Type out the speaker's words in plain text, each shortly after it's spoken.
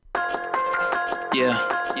Yeah,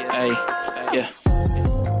 hey, yeah.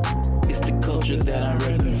 It's the culture that I'm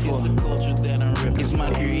repping for. It's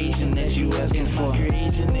my creation that you asking for.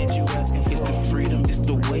 It's the freedom, it's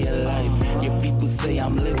the way of life. Your people say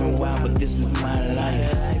I'm living wild, but this is my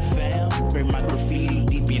life. Bring my graffiti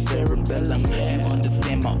deep in cerebellum. You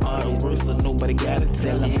understand my artwork, so nobody gotta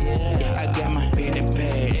tell them. Yeah, I got my pen and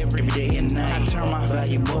pad every day and night. I turn my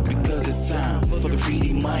volume up because it's time for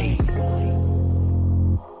Graffiti Mic.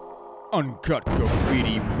 Uncut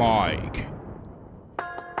Graffiti Mic.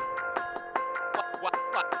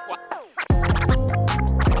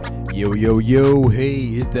 Yo, yo, yo, hey,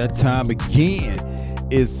 it's that time again.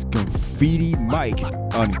 It's Graffiti Mic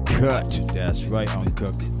Uncut. That's right, Uncut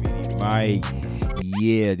Graffiti Mic.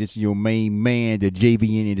 Yeah, this is your main man, the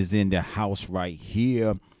JVN is in the house right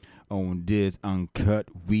here on this Uncut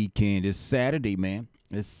weekend. It's Saturday, man.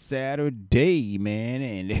 It's Saturday, man.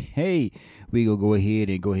 And hey, we gonna go ahead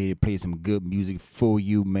and play some good music for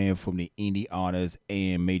you, man, from the indie artists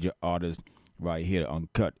and major artists right here,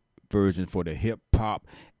 Uncut version for the hip hop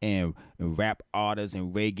and rap artists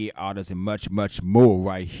and reggae artists and much, much more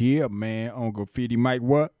right here, man, on Graffiti Mic.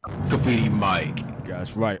 What? Graffiti Mic.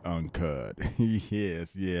 That's right, Uncut.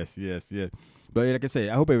 yes. But like I said,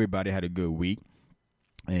 I hope everybody had a good week.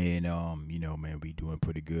 And, man, we doing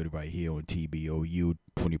pretty good right here on TBOU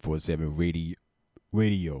 24/7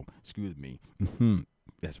 radio. Excuse me.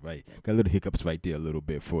 That's right. Got a little hiccups right there a little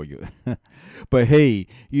bit for you. But, hey,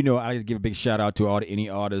 I got to give a big shout out to all the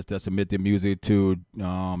indie artists that submit their music to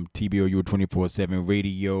TBOU 24/7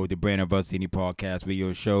 radio, the Brand of Us Indie Podcast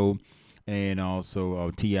Radio Show. And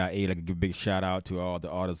also TIA, like to give a big shout out to all the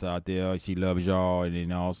artists out there. She loves y'all. And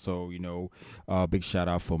then also, big shout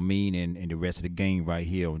out for me and the rest of the gang right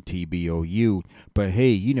here on TBOU. But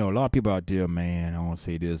hey, a lot of people out there, man, I want to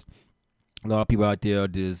say this. A lot of people out there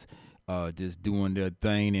just doing their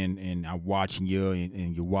thing, and I'm watching you,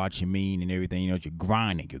 and you're watching me and everything. You're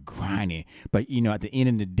grinding. But, at the end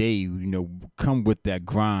of the day, come with that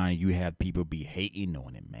grind, you have people be hating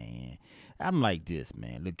on it, man. I'm like this,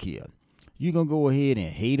 man. Look here. You gonna go ahead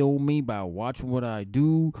and hate on me by watching what I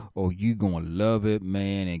do, or you gonna love it,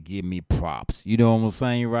 man, and give me props? You know what I'm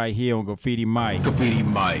saying right here on Graffiti Mic. Graffiti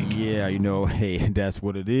Mic. Yeah, hey, that's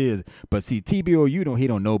what it is. But see, TBOU don't hate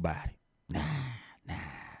on nobody.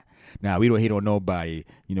 Nah, we don't hate on nobody.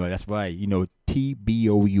 That's right.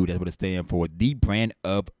 TBOU, that's what it stands for. The Brand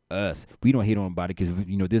of Us. We don't hate on nobody because,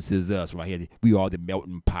 this is us right here. We are the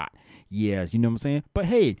melting pot. Yes, you know what I'm saying? But,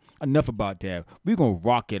 hey, enough about that. We're going to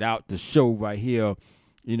rock it out, the show right here.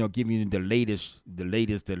 Giving you the latest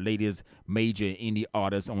major indie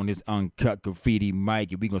artists on this Uncut Graffiti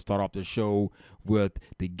Mic. And we're going to start off the show with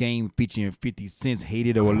the game featuring 50 Cent's Hate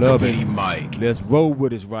It or Love It. Graffiti Mic. Let's roll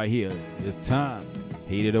with us right here. It's time.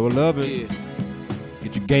 Hate it or love it. Yeah.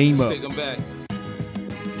 Get your game Let's up. take them back.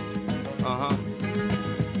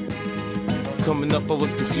 Coming up, I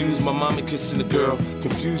was confused. My mommy kissing a girl.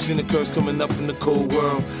 Confusion occurs coming up in the cold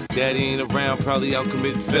world. Daddy ain't around, probably out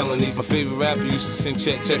committing felonies. My favorite rapper used to sing,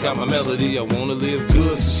 check out my melody. I wanna live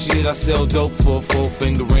good, so shit, I sell dope for a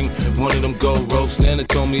 4-finger ring. One of them gold ropes. Nana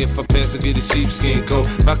told me if I pass, I get a sheepskin coat.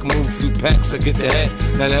 If I can move a few packs, I get the hat.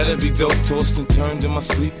 Now that'd be dope. Tossed and turned in my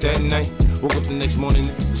sleep that night. Woke up the next morning,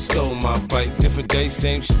 stole my bike. Different day,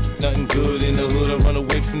 same shit, nothing good in the hood. I run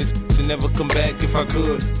away from this bitch and never come back if I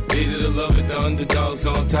could. Hate it or love it, the underdog's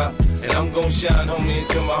on top. And I'm gon' shine, homie,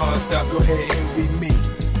 until my heart stop. Go ahead, envy me.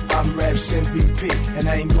 I'm Raps MVP, and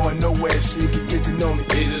I ain't going nowhere, so you can get to know me.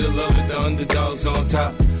 Hate it or love it, the underdog's on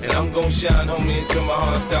top. And I'm gon' shine, homie, until my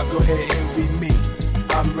heart stop. Go ahead, envy me.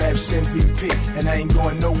 I'm Raps MVP, and I ain't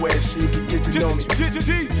going nowhere, so you can get to know me.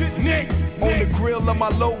 On the grill of my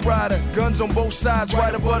lowrider, guns on both sides,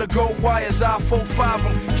 right above the gold wires. I 4-5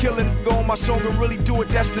 them, killing, go on my song and really do it.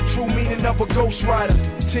 That's the true meaning of a ghost rider.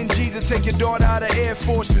 10 G's to take your daughter out of Air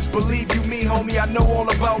Forces. Believe you me, homie, I know all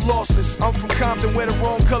about losses. I'm from Compton where the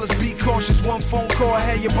wrong colors be cautious. One phone call, I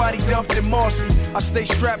had your body dumped in Marcy. I stay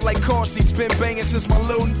strapped like car seats, been banging since my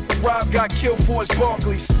little Rob got killed for his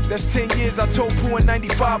Barclays. That's 10 years, I told Pooh in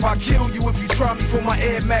 95, I'll kill you if you try me for my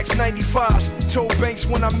Air Max 95s. Told Banks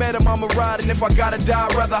when I met him, I'ma ride, and if I gotta die,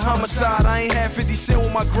 I'd rather homicide. I ain't had 50 Cent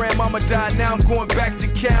when my grandmama died. Now I'm going back to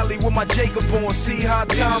Cali with my Jacob on. See how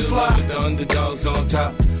time fly. The underdog's on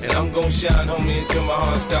top, and I'm gon' shine, homie, until my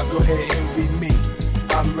heart stop. Go ahead, envy me.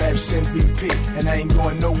 I'm Raps MVP, and I ain't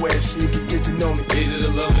going nowhere, so you can get to know me. Hate it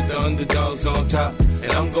or love it, the underdog's on top,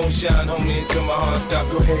 and I'm gon' shine, homie, until my heart stop.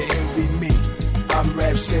 Go ahead, envy me. I'm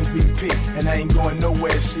Raps MVP, and I ain't going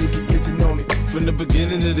nowhere, so you can get to know me. From the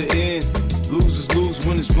beginning to the end, losers lose,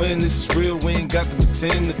 winners win. This is real, we ain't got to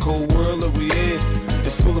pretend. The cold world that we in,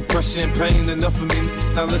 it's full of pressure and pain. Enough of me,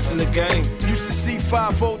 now listen to game. Used to see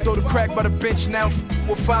 5-0, throw the crack by the bench. Now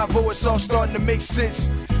with 5-0, it's all starting to make sense.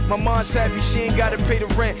 My mom's happy, she ain't gotta pay the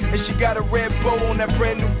rent. And she got a red bow on that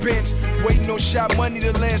brand new Benz. Waiting on shot money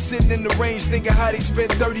to land, sitting in the range. Thinking how they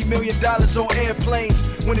spent $30 million on airplanes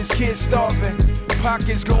when his kids starving.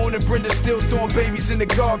 Pockets going and Brenda still throwing babies in the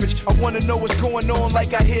garbage. I wanna know what's going on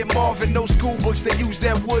like I hear Marvin. No school books, they use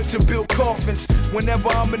that wood to build coffins. Whenever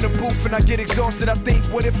I'm in the booth and I get exhausted, I think,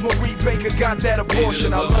 what if Marie Baker got that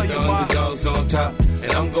abortion? I love you, ma. Underdogs on top,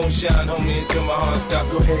 and I'm gon' shine, homie, until my heart stop.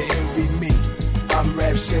 Go ahead, envy me. I'm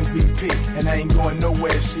Raps MVP, and I ain't going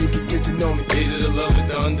nowhere, so you can get to know me. Hated the love with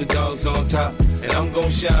the underdogs on top, and I'm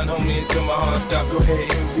gon' shine, homie, until my heart stop. Go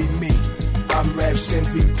ahead, envy me. I'm Raps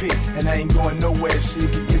MVP, and I ain't going nowhere, so you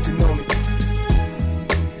can get to know me.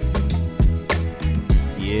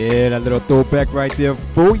 Yeah, that little throwback right there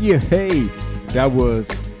for you. Hey, that was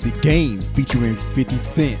The Game featuring 50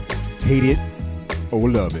 Cent. Hate it or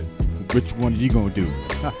love it? Which one are you gonna do?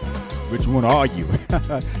 Which one are you?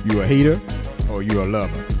 You a hater or you a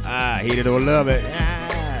lover? Hate it or love it.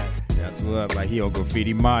 That's what, right here on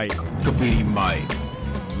Graffiti Mic. Graffiti Mic.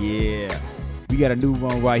 Yeah, we got a new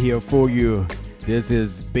one right here for you. This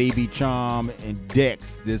is Baby Charm and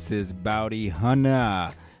Dex. This is Bounty Hunter.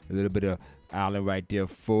 A little bit of island right there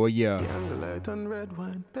for you. Candlelight and red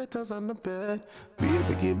wine, petals on the bed.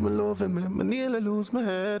 Baby, give me love and make me nearly lose my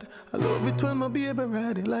head. I love it when my baby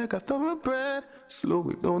ride it like a thoroughbred. Slow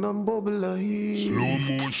it down and bubble like Slow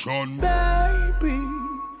motion. baby,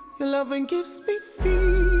 your loving gives me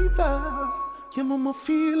fever. Your mama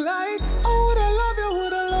feel like, oh, would I love you,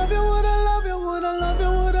 would I love you, would I love you, would I love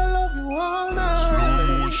you, would I love you all night.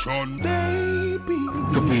 Slow motion. Baby,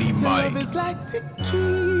 Graffiti your love Mic. is like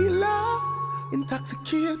tequila,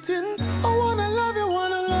 intoxicating. I wanna love you,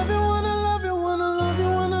 wanna love you, wanna love you, wanna love you,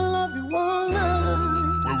 wanna love you all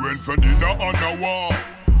night. We went for dinner on a walk.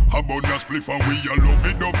 About a spliff and we a love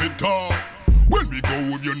it talk. When we go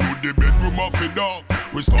home, you know the bedroom of it dark.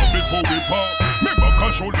 We start before we park. Me back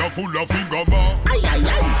and shoulder full of finger mark.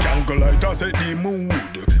 Candlelight a set the mood.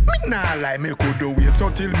 Me nah lie, me could wait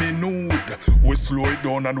until me nude. We slow it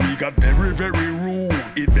down and we got very, very rude.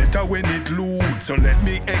 It better when it lewd. So let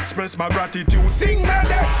me express my gratitude. Sing my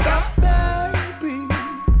Dexter. Baby,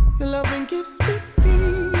 your loving gives me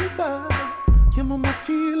fever. Your mama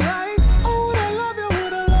feel like, oh, would I love you,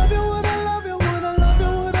 would I love you, would I love you, would I love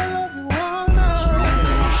you, would I love you all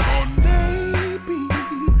night. Baby,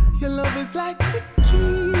 your love is like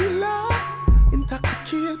tequila,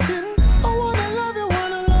 intoxicating. I wanna love you,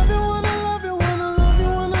 wanna love you, wanna love you, wanna love you,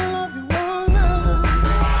 wanna love you all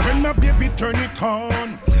night. When my baby turn it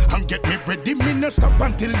on and get me ready, me no stop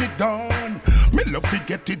until the dawn. Me love to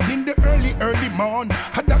get it in the early morn.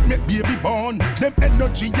 Had that make baby born. Them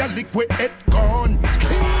energy a liquid it gone.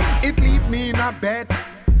 Clean. It leave me in a bed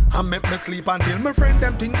and make me sleep until my friend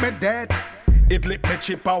them think me dead. It lick me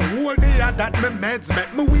chip a whole day that me meds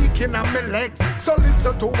make me weak in my legs. So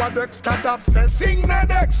listen to what Dexter Dab says. Sing my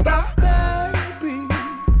Dexter. Baby,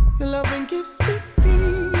 your loving gives me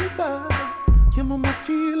fever. Your mama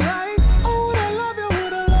feel like, oh, would I love you,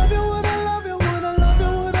 would I love you, would I love you, would I love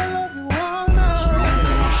you, would I love you all night.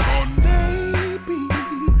 Baby,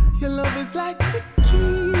 your love is like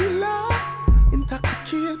tequila,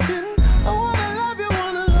 intoxicating. I wanna love you,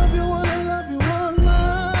 wanna love you, wanna love you all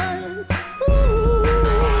night.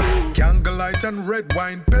 Ooh. Candlelight and red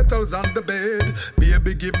wine, petals on the bed.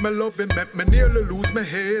 Baby, give me loving, make me nearly lose my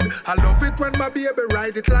head. I love it when my baby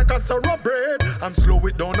ride it like a thoroughbred and slow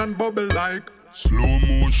it down and bubble like Slow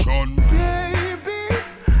motion. Baby,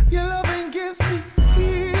 your loving gives me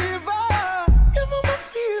fever. Your mama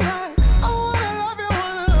feel like, I wanna love you,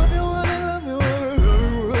 wanna love you, wanna love you, wanna love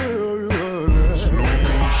you, wanna love you. Slow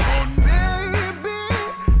motion.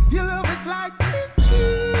 Baby, your love is like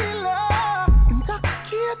tequila,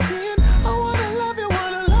 intoxicating. I wanna love you,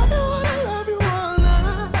 wanna love you, wanna love you all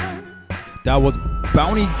night. That was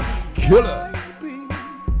Bounty Killer,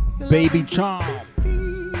 Your Baby loving gives Charm, me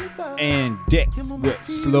fever. and Dex with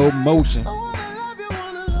Slow Motion. I wanna love you,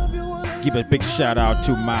 wanna love you, wanna Give a big shout out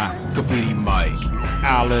to my Graffiti Mic.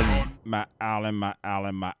 island,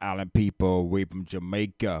 my island people away from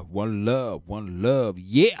Jamaica. One love,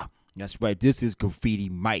 yeah. That's right, this is Graffiti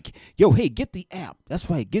Mic. Yo, hey, get the app. That's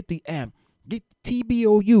right, get the app. Get the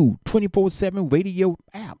TBOU 24/7 radio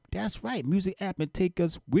app. That's right, music app, and take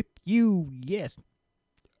us with you. Yes.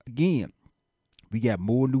 Again, we got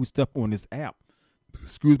more new stuff on this app.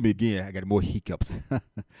 Excuse me again, I got more hiccups.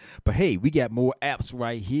 But hey, we got more apps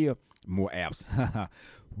right here. More apps.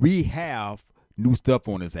 We have new stuff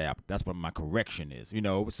on this app. That's what my correction is.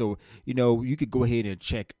 So, you could go ahead and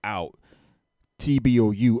check out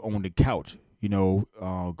TBOU on the couch.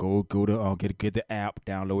 go to get the app,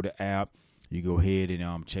 download the app. You go ahead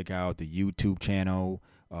and check out the YouTube channel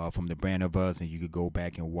from the Brand of Us, and you could go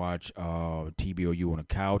back and watch TBOU on the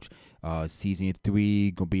Couch. Season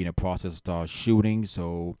 3 gonna be in the process of start shooting.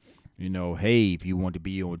 So, hey, if you want to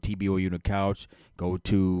be on TBOU on the Couch, go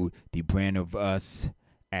to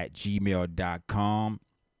thebrandofus@gmail.com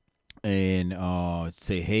and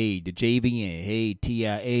say, hey, the JVN, hey,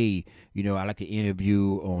 TIA, I like to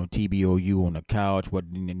interview on TBOU on the Couch, what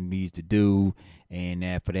it needs to do. And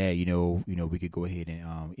after that, we could go ahead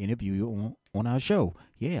and interview you on our show.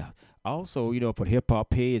 Yeah. Also, for hip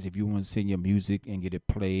hop heads, if you want to send your music and get it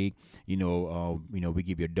played, we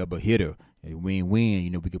give you a double hitter. A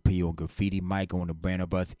win-win. We could put you on Graffiti Mic on the Brand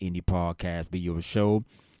of Us Indie Podcast video show.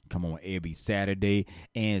 Come on every Saturday.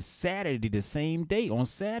 And Saturday, the same day, on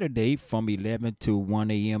Saturday from 11 to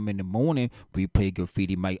 1 a.m. in the morning, we play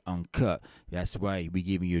Graffiti Mic Un-Cut. That's right. We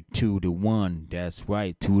giving you 2-to-1. That's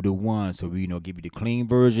right, 2-to-1. So we give you the clean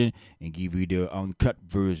version and give you the uncut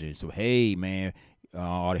version. So, hey, man,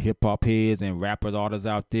 all the hip-hop heads and rappers, artists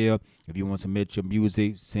out there, if you want to submit your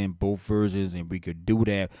music, send both versions and we could do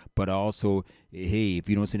that. But also, hey, if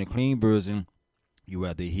you don't send a clean version, you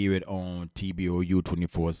have to hear it on TBOU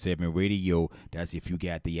 24/7 radio. That's if you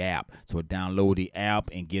got the app. So download the app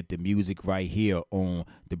and get the music right here on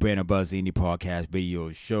the Brand of Us Indie Podcast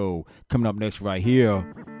video show. Coming up next right here,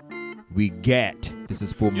 we got, this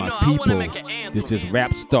is for my people. This is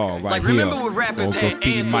Rap Star right here on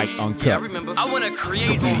Graffiti Mic Un-Cut. Yeah, I remember. I want to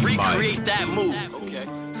create or recreate that move. Okay.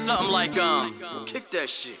 Something like, kick that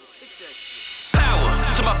shit. Power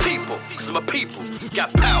to my people, cause my people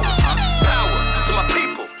got power. Power to my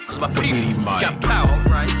people, cause my people got power.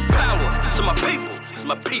 Power to my people, cause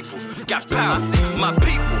my people got power. My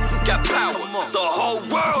people got power. The whole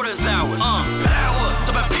world is ours. Power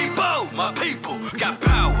to my people got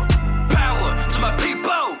power. Power to my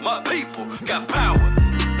people got power.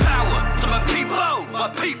 Power to my people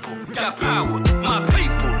got power. My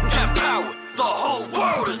people got power. The whole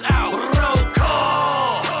world is ours. Roll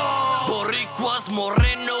call. Boricuas,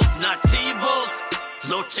 morenos, nativos,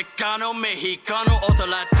 los Chicano, Mexicano, or the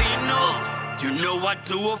Latinos. You know I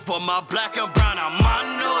do it for my black and brown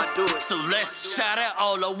hermanos. So let's shout it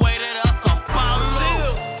all the way to the Sao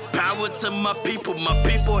Paulo. Power to my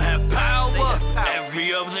people have power.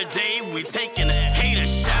 Every other day we taking a hater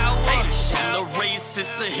shower. From the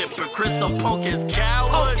racist to hypocrites, the punk is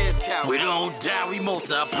cowards. We don't die, we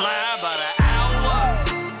multiply by the hour.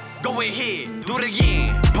 Go ahead, do it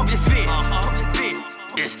again. Pump your fist.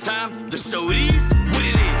 It's time to show these what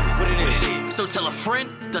it is. So tell a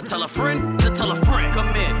friend, to tell a friend, to tell a friend.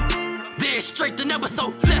 Come in. They're straight to never,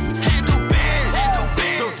 so let's handle biz.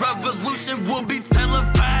 The revolution will be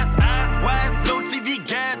televised. Eyes wide, no TV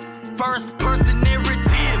gas. First person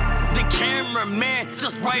narrative. The cameraman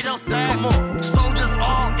just right outside. Come on. Soldiers,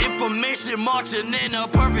 all information marching in a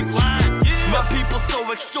perfect line. My people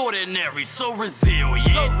so extraordinary, so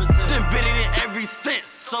resilient. Been fitting in every sense,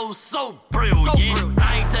 so brilliant.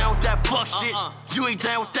 I ain't down with that fuck shit. You ain't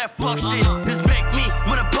down with that fuck shit. This make me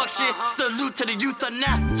wanna buck shit. Salute to the youth of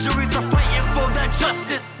now. Juries are fighting for that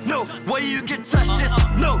justice. No way you can touch this.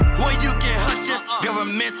 No way you can hush this.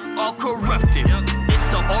 Governments all corrupted. It's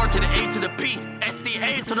the R to the A to the P,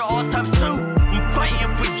 SCA to the all times 2. I'm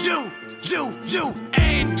fighting for you,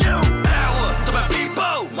 and you. Power to my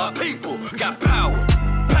people got power.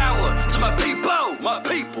 Power to my people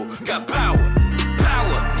got power.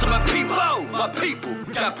 Power to my people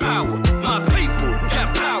got power. My people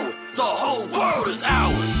got power. The whole world is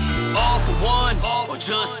ours. All for one, or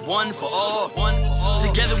just one for all.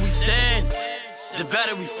 Together we stand.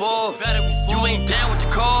 Divided we fall. You ain't down with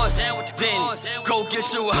the cause, then go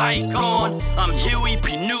get your hike on. I'm Huey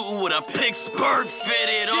P. Newton with a Pittsburgh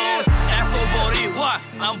fitted on. Afro Boricua,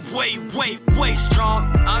 I'm way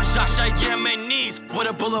strong. I'm Shasha Yemenis with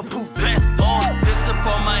a bulletproof vest on. This is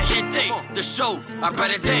for my gente, the show, our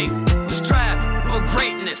better day. Strive for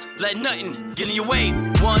greatness, let nothing get in your way.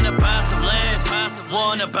 Wanna buy some land,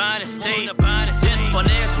 wanna buy an estate. This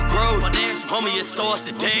financial growth, homie, it starts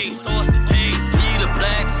today. We the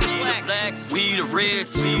blacks, we the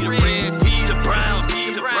reds, we the browns,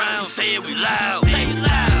 say it we loud.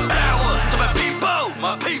 Power to my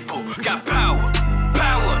people got power.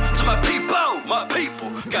 Power to my people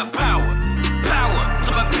got power. Power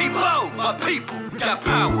to my people got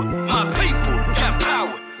power. My people got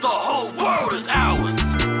power. The whole world is ours.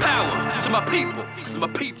 Power to my people.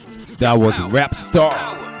 That was Rap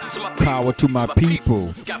Star Power to my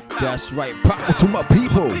people. That's right. Power to my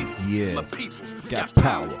people. Yes. Got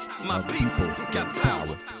power. My people got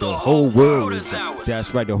power. The whole world is ours.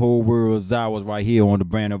 That's right. The whole world is ours right here on the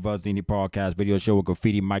Brand of Us Indie Podcast video show with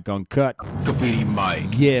Graffiti Mic Un-Cut. Graffiti Mic.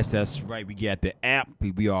 Yes, that's right. We got the app.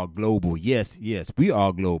 We are global. Yes. We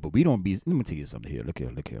are global. We don't be. Let me tell you something here. Look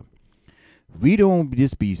here. We don't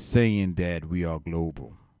just be saying that we are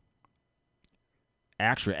global.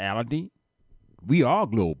 Actuality, we are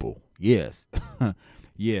global. Yes.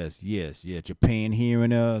 yes. Japan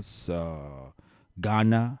hearing us,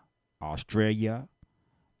 Ghana, Australia.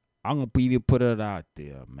 I'm going to even put it out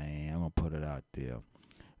there, man. I'm going to put it out there.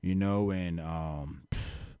 You know, and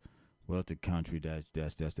what's the country that's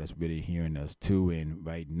really hearing us too? And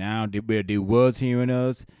right now, they was hearing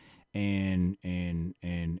us. And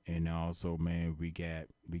also, man, we got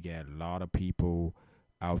a lot of people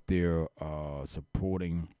out there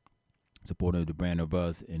supporting the Brand of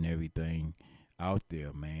Us and everything out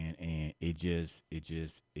there, man. And it just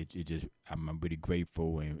I'm really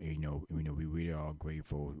grateful, and we really are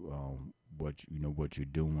grateful what you're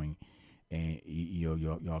doing, and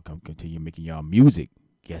y'all continue making y'all music.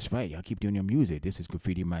 That's right, y'all keep doing your music. This is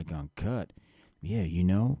Graffiti Mic Un-Cut. Yeah,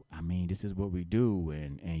 this is what we do.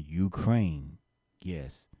 And Ukraine,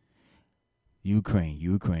 yes,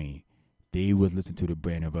 Ukraine. They would listen to the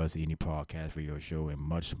Brand of Us Indie Podcast radio show, and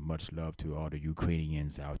much love to all the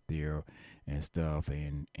Ukrainians out there and stuff,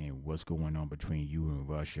 and what's going on between you and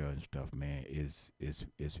Russia and stuff, man, is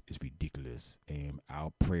ridiculous. And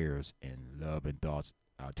our prayers and love and thoughts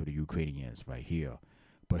out to the Ukrainians right here.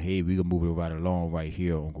 But hey, we gonna move it right along right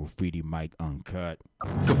here on Graffiti Mic Un-Cut.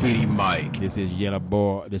 Graffiti Mic. This is Yellow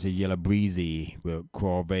Breezy with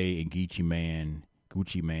Corvée and Gucci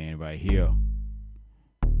Man right here.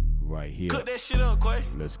 Right here. Cook that shit up, Quay.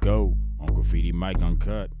 Let's go on Graffiti Mic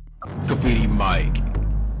Un-Cut. Graffiti Mic.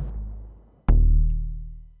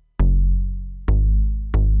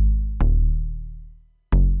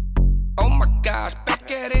 Oh my gosh, back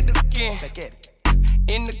at it again.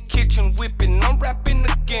 In the kitchen whipping, I'm rapping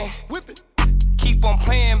again. Keep on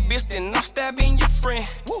playing, bitch, then I'm stabbing your friend.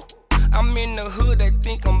 Woo. I'm in the hood, they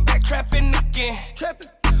think I'm back trapping again.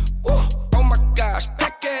 Woo. Oh my gosh,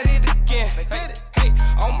 back at it again. Hey,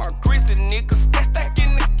 all my grizzly niggas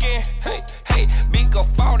stacking again. Hey, big up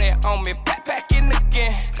all that on me, backpacking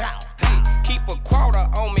again. Hey, keep a quarter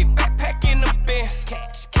on me, backpacking the Benz.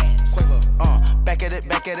 Back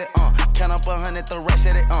at it, count up 100, throw racks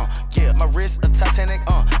at it, yeah, my wrist a Titanic,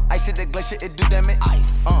 ice at the glacier, it do damage,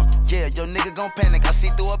 ice, yeah, your nigga gon' panic, I see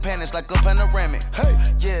through a panic like a panoramic, hey,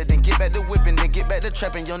 yeah, then get back to whipping, then get back to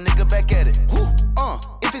trapping, your nigga back at it, woo,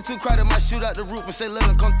 if it's too crowded, might shoot out the roof and say let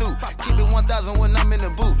him come through, keep it 1,000 when I'm in the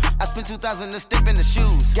booth, I spend 2,000 to step in the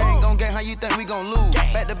shoes, gang gon' gang, how you think we gon' lose,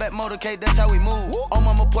 back to back motorcade, that's how we move, on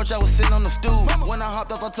mama porch, I was sitting on the stool, when I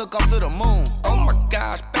hopped up, I took off to the moon, oh my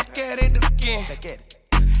gosh, back at it again.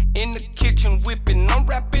 In the kitchen whipping, I'm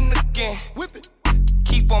rapping again.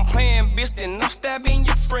 Keep on playing, bitch, then I'm stabbing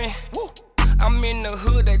your friend. Woo. I'm in the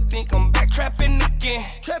hood, they think I'm back trapping again.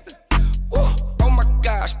 Woo. Oh my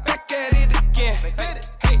gosh, back at it again.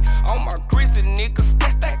 Hey, all my grizzly niggas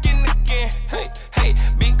stacking again. Hey,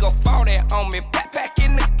 big up all that on me,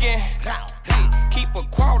 backpacking again. Hey, keep a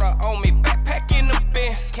quarter on me, backpacking the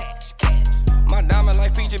Benz. My diamond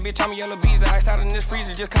like feature, bitch, I'm a yellow bees. Ice out in this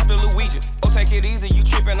freezer, just cop the Luigi. Oh, take it easy, you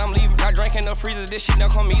trippin', I'm leaving. Got drink in the freezer, this shit don't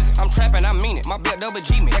come easy. I'm trappin', I mean it. My belt double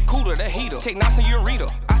G me. That cooler, that heater. Take knots in your reader.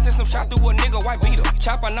 I sent some shot through a nigga, white beater.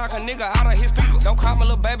 Chopper knock a nigga out of his feet. Don't call me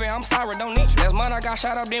little baby, I'm sorry, don't need you. Last month I got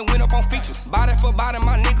shot up, then went up on features. Body for body,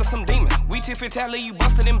 my nigga some demon. We tip it, tally, you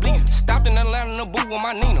busted and bleeding. Stopped in Atlanta in the booth with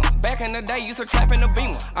my Nina. Back in the day, used to trap in the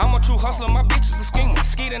beamer. I'm a true hustler, my bitch is a schemer.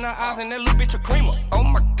 Skeet in her eyes and that little bitch a creamer. Oh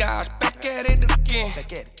my gosh, back at it again.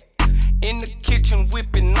 In the kitchen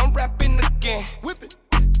whipping, I'm rapping again.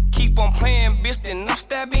 Keep on playing, bitch, then I'm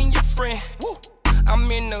stabbing your friend. Woo. I'm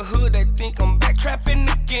in the hood, they think I'm back trapping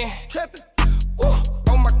again. Woo.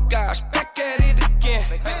 Oh my gosh, back at it again.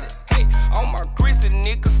 Hey, all my grizzly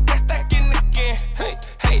niggas stacking again.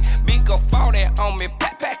 Hey, big up all that on me,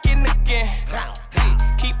 backpacking again. Hey,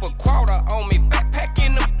 keep a quarter on me,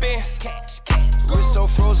 backpacking the Benz. Wrist so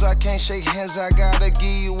froze, I can't shake hands, I gotta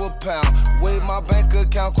give you a pound. Weigh my bank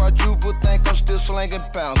account, quadruple, think I'm still slanging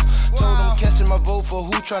pounds. Told them catching my vote for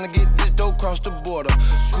who tryna get this dope cross the border.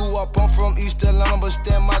 Grew up, I'm from East Atlanta, but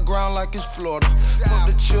stand my ground like it's Florida. Fuck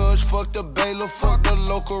the judge, fuck the bailiff, fuck the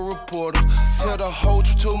local reporter. Tell the whole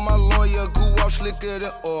truth to my lawyer, grew up slicker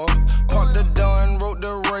than oil. Parked the Dawn, wrote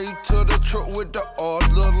the raid to the truck with the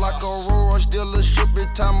odds. Look like a Rolls dealership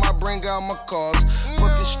every time I bring out my cars.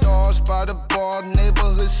 Fucking stars by the bar,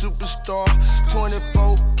 neighborhood superstar. superstar.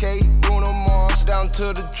 24K, Bruno Mars, down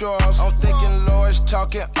to the drawers. I'm thinking large,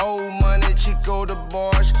 talking old money, Chico the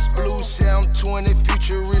bars. Blue sound 20,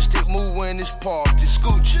 futuristic, move when it's parked. The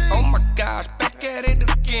scooch. Oh my gosh, back at it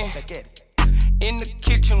again. Back at it. In the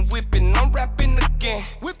kitchen whipping, I'm rapping again.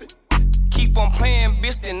 Whip it. Keep on playing,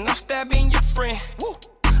 bitch, then I'm stabbing your friend. Woo.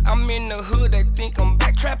 I'm in the hood, they think I'm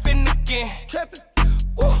back trapping again. Trapping.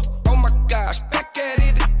 Woo. Oh my gosh, back at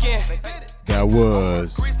it again. That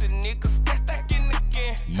was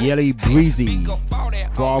Yelly Breezy,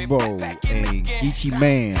 Bravo, and Geechee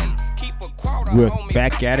Man with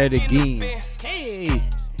Back at It Again. Hey,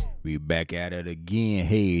 we back at it again.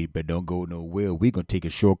 Hey, but don't go nowhere. We gonna take a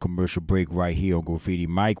short commercial break right here on Graffiti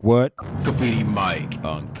Mic. What? Graffiti Mic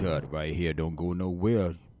Uncut right here. Don't go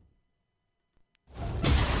nowhere.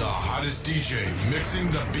 The hottest DJ mixing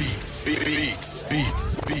the beats. Beats. Mixing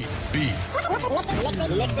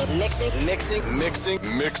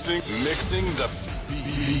the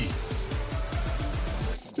beats.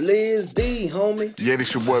 Liz D, homie. Yeah,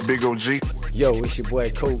 this your boy Big OG. Yo, it's your boy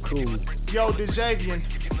Cool. Yo, DeJavian,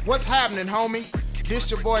 what's happening, homie? This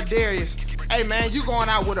your boy Darius. Hey, man, you going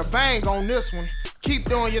out with a bang on this one. Keep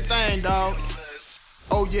doing your thing, dog.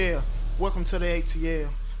 Oh, yeah. Welcome to the ATL.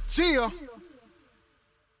 Chia.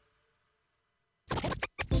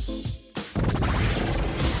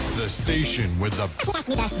 The station with the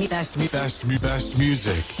best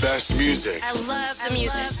music. Best music. I love the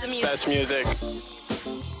music. Best music.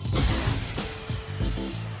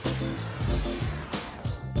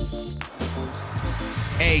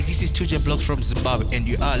 Hey, this is 2J Blocks from Zimbabwe, and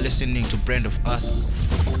you are listening to Brand of Us.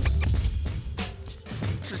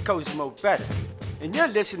 This is Cosmo Better, and you're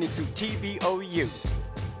listening to TBOU.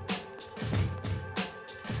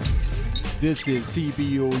 This is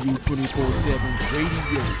TBOU 24/7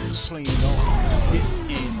 radio, playing all hits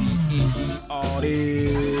indie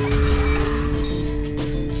artists.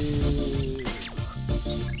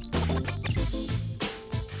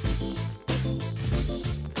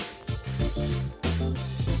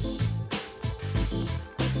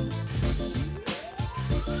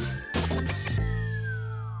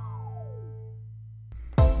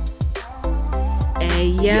 Hey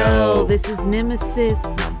yo, this is Nemesis.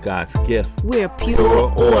 I'm God's gift. We're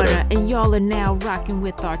pure order, and y'all are now rocking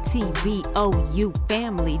with our TBOU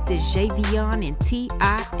family, DeJavion and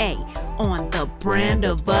TIA, on the Brand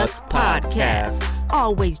of Us podcast.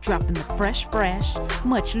 Always dropping the fresh.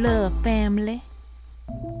 Much love, family.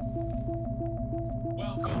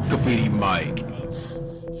 Graffiti Mic.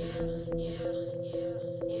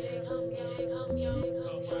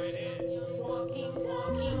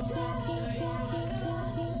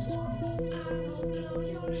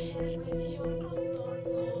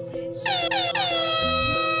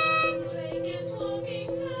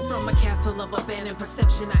 From a castle of abandoned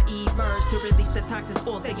perception, I emerge to release the toxic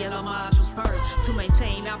force that yellow modules burn. To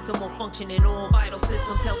maintain optimal function in all vital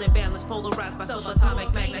systems held in balance, polarized by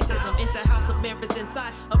subatomic magnetism. Into house of mirrors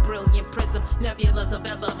inside a brilliant prism. Nebulas of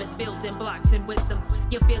elements, building blocks in wisdom.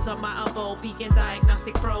 Your fears are my abode, beacon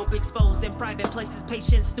diagnostic probe. Exposed in private places,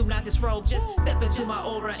 patience do not disrobe. Just step into my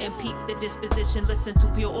aura and peep the disposition. Listen to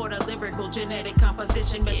pure order, lyrical, genetic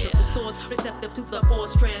composition. Metrical swords, receptive to the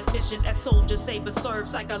force transmission. As soldiers, savers serve,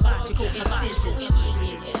 psychological incision.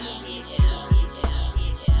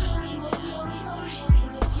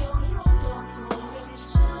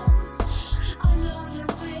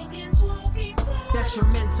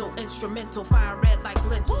 Detrimental, instrumental, fire red like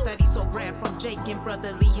lentils that he so grabbed from Jake and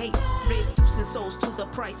brotherly hate. Reducing souls to the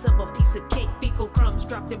price of a piece of cake. Fecal crumbs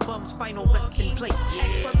dropped in bums, final resting place.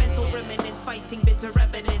 Experimental remnants fighting bitter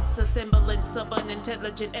evidence. A semblance of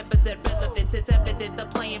unintelligent epithet relevant. It's evident the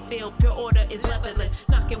playing field, pure order is leveling.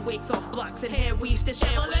 Knocking wigs off blocks and hair weaves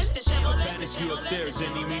disheveling. Vanish you upstairs,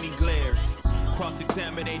 any meaning glares.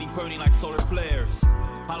 Cross-examinating, burning like solar flares.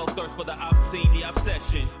 Hollow thirst for the obscene, the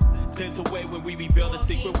obsession. Cleanse away when we reveal the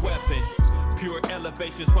secret weapon. Pure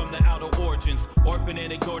elevations from the outer origins. Orphan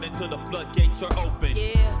and ignored until the floodgates are open.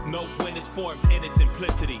 No when it's formed in its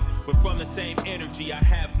simplicity. But from the same energy, I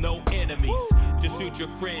have no enemies. Just shoot your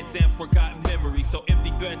friends and forgotten memories. So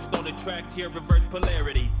empty threats don't attract here, reverse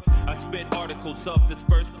polarity. I spit articles of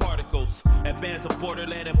dispersed particles. Advance of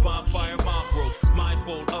borderland and bonfire mongrels.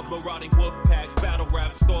 Mindful of marauding wolf pack. Battle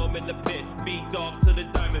rap, storm in the pit. Beat dogs to the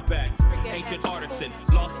Diamondbacks. Ancient artisan,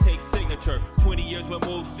 lost tape signature. 20 years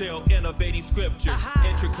removed, still innovating scriptures.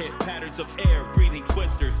 Intricate patterns of air, breathing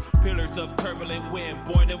twisters. Pillars of turbulent wind,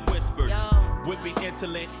 born in whispers. Whipping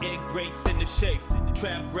insolent ingrates in the shape.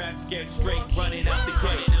 Trap rats scared straight, running out the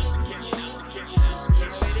gate.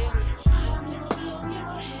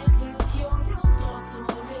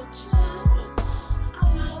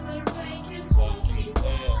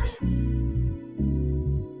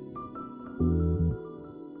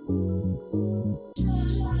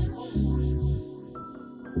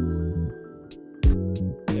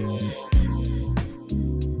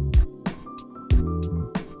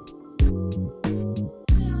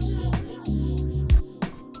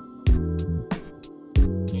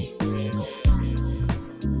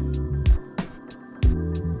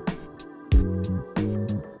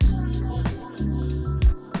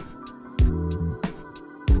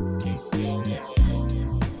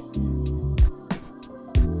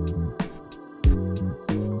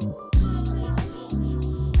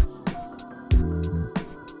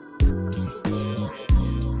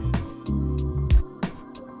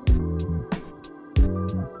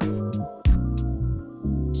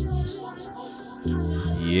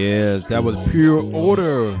 Yes, that was Pure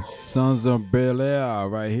Order, Sons of Bel-Air,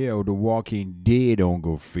 right here, The Walking Dead on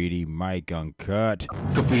Graffiti Mic Un-Cut.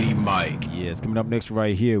 Graffiti Mic. Yes, coming up next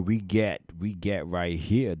right here, we get right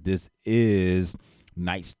here. This is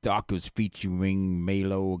Night Stalkers featuring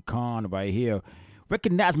Melo Khan right here.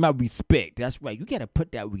 Recognize my respect. That's right. You gotta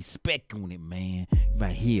put that respect on it, man.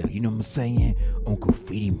 Right here. You know what I'm saying? On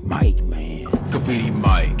Graffiti Mic, man. Graffiti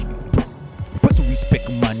Mic. Put some respect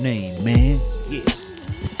on my name, man. Yeah.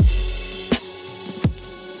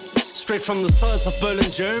 Straight from the suds of Berlin,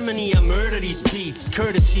 Germany, I murder these beats.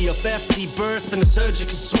 Courtesy of FD birth in a surgical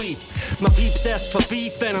suite. My peeps ask for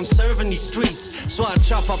beef and I'm serving these streets. So I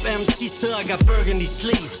chop up MCs till I got burgundy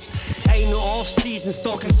sleeves. Ain't no off season,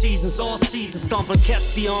 stalking seasons, all seasons. Stomping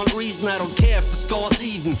cats beyond reason, I don't care if the score's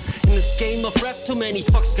even. In this game of rap, too many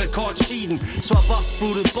fucks got caught cheating. So I bust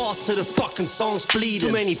through the boss till the fucking song's bleeding.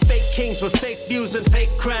 Too many fake kings with fake views and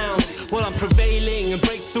fake crowns. While I'm prevailing and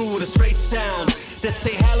break through with a straight sound. That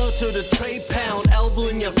say hello to the tray pound, elbow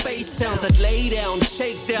in your face sound. That lay down,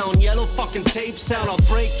 shake down, yellow fucking tape sound. I'll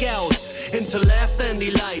break out into laughter and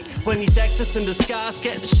delight when these actors in the skies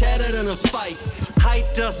getting shattered in a fight. Height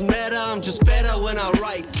doesn't matter, I'm just better when I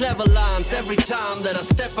write clever lines every time that I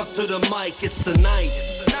step up to the mic. It's the night.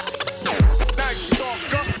 Night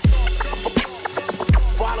stalker.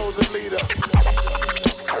 Follow the leader.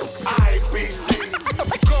 IBC.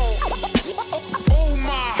 Go. Oh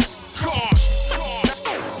my gosh.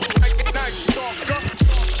 Night stalker.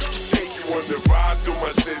 Take you on the ride through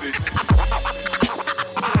my city.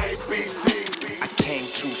 IBC. I came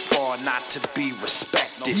too far not to be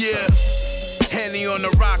respected. Yeah. Henny on the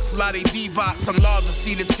rocks, Lottie Divots. I'm large to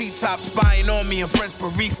see the treetops spying on me and French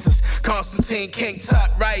baristas. Constantine King Tut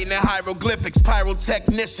writing in hieroglyphics.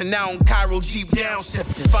 Pyrotechnician now on Cairo Jeep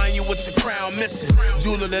downshifting. Find you with your crown missing.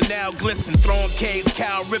 Jeweler the now glisten. Throwing K's,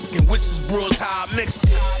 Cal Ripken. Witches brews how I mix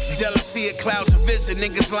it. Jealousy it clouds your vision.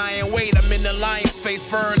 Niggas lying wait. I'm in the lion's face.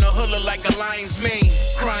 Fur in the hula like a lion's mane.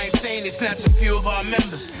 Crying saying they snatch a few of our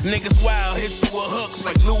members. Niggas wild hit you with hooks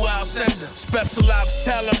like Lou Alcindor. Special ops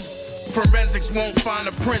tell them. Forensics won't find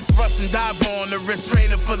the prints. Russ and dive on the wrist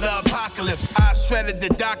training for the apocalypse. I shredded the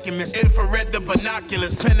documents, infrared the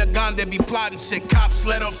binoculars. Pentagon, they be plotting shit. Cops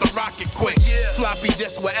let off the rocket quick. Floppy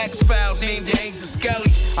disk with X-Files named your Angel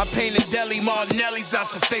Skelly. I painted Deli Martinelli's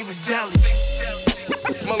out your favorite deli.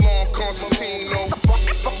 Malone Constantino.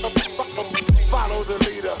 Follow the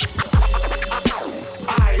leader.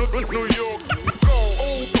 New York.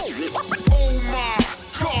 Oh my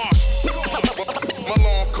gosh.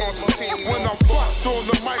 Malone Constantine. When I bust on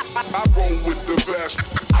the mic, I roll with the best.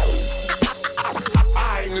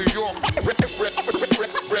 I New York.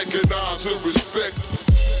 Recognize and respect.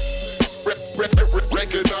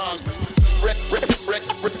 Recognize.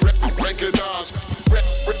 Recognize.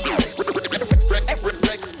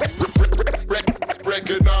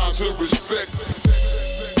 Recognize and respect.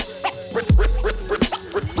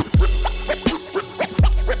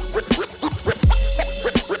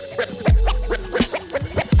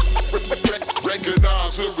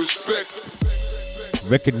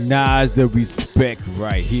 Recognize the respect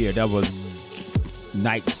right here. That was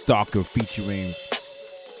Night Stalker featuring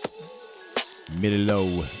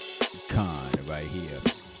Milo Khan right here.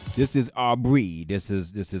 This is Aubrey. This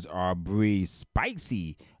is Aubrey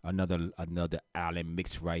Spicy. Another Allen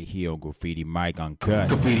mix right here on Graffiti Mic Un-Cut.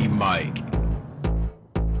 Graffiti Mic.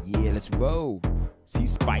 Yeah, let's roll. See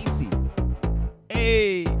Spicy.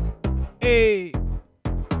 Hey.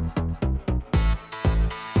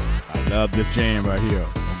 Love this jam right here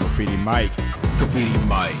on Graffiti Mic. Graffiti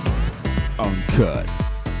Mic Un-Cut.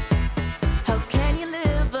 How can you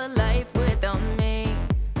live a life without me?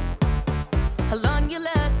 How long you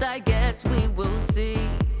last, I guess we will see.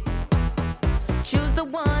 Choose the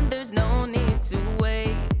one, there's no need to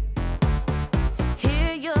wait.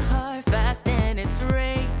 Hear your heart fast and its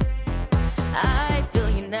rate. I feel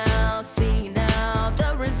you now, see you now.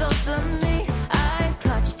 The results of me. I've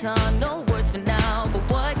caught your tongue, no words for now, but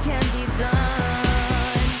what can be done?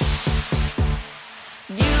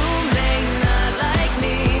 You may not like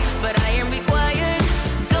me, but I am required.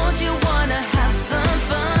 Don't you wanna have some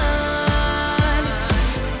fun?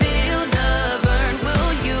 Feel the burn,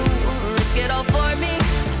 will you risk it all for me?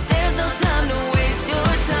 There's no time to waste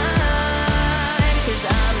your time, 'cause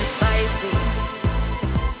I'm spicy.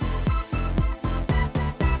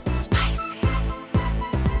 Spicy.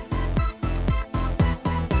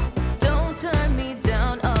 Don't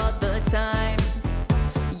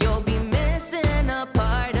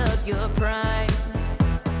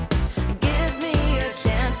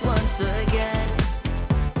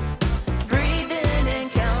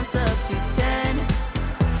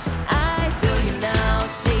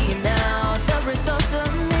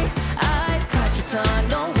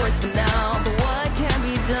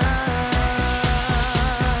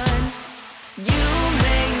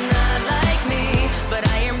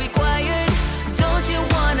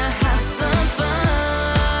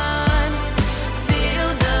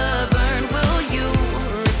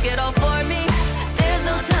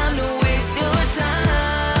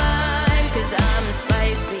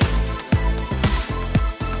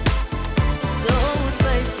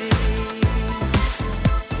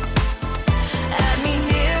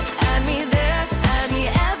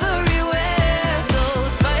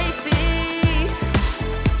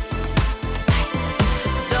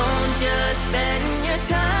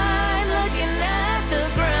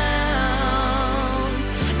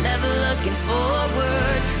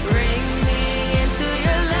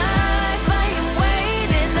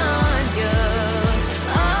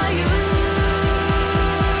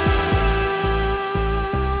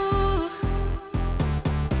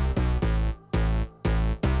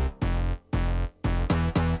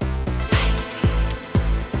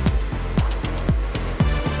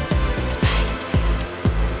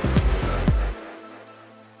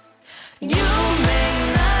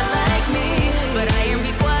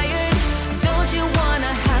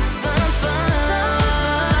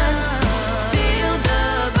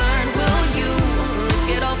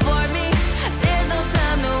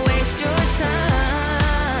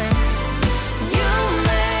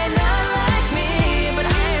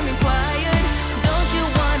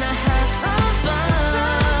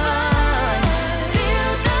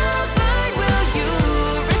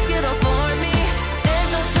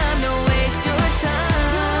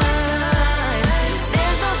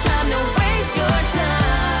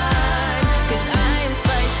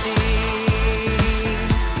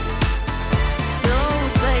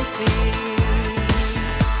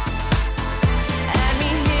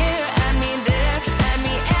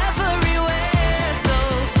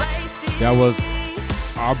That was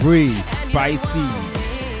Aubrey Spicy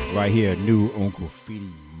right here, new on Graffiti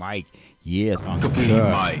Mic. Yes, on Graffiti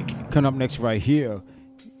Mic. Coming up next right here,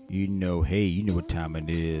 you know what time it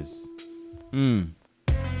is.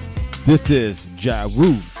 This is Ja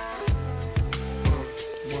Rule.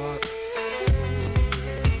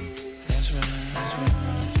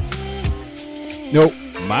 Nope,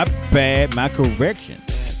 my bad, my correction.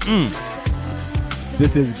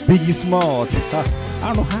 This is Biggie Smalls.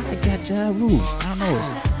 I don't know how I got Ja Rule. I don't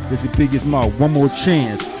know. This is Biggie Smalls. One more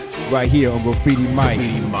chance right here on Graffiti Mic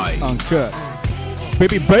Un-Cut.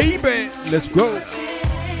 Baby, let's go.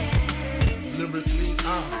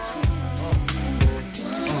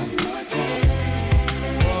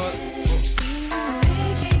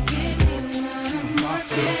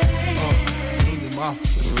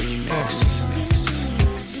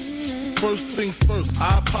 First things first,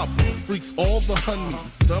 I pop freaks, all the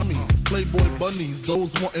honeys, dummies, playboy bunnies,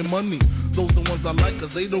 those wanting money. Those the ones I like,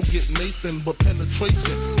 cause they don't get Nathan but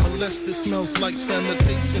penetration. Unless it smells like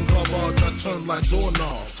sanitation. Garbage, I turn like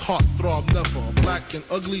doorknobs. Heart throb never, black and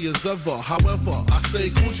ugly as ever. However, I stay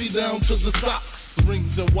Gucci down to the socks.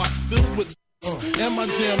 Rings and watch filled with and my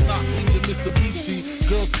jam knock me to Mitsubishi.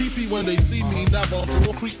 Girls pee-pee when they see me, never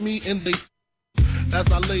will creep me in they as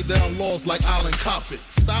I lay down laws like Island Cop it.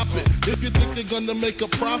 Stop it, if you think they're gonna make a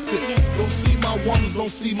profit. Don't see my ones, don't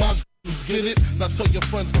see my guns, get it? Now tell your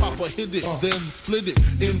friends Papa hit it, then split it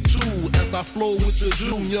in two. As I flow with the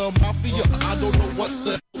Junior Mafia, I don't know what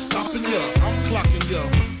the hell's stopping ya. I'm clocking ya,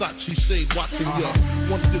 Versace shade watching ya.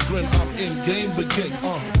 Once you grin, I'm in game begin.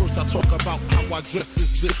 First I talk about how I dress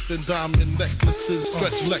is this, and diamond necklaces,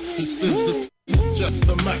 stretch Lexuses, this just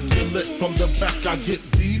immaculate. From the back I get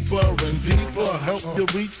deeper and deeper. Help you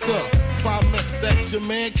reach the climax that your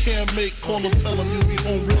man can't make. Call him, tell him you be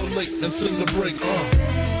home real late and sing the break.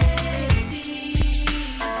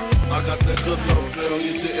 I got that good love, girl,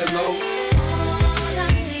 you didn't know.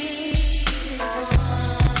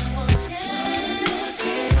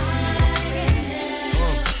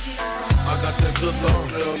 I got that good love,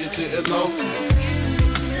 girl, you didn't know.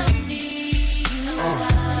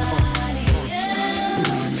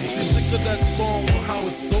 Sick of that song on how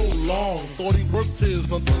it's so long. Thought he worked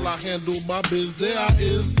his until I handled my biz. There I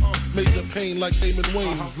is, major pain like Damon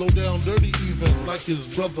Wayans. Low down dirty even like his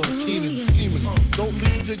brother Keenan scheming. Don't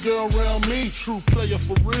leave your girl around me, true player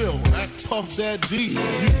for real. Ask Puff Daddy. You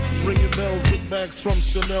ringing bells with bags from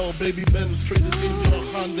Chanel. Baby Ben's traded in your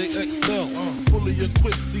Hyundai XL. Fully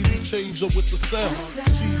equipped CD changer with the cell.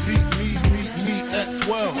 She beat me at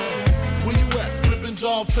 12. Where you at? Ripping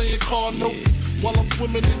job playing car notes. While I'm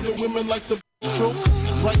swimming in your women like the stroke.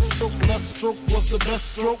 Right stroke, left stroke was the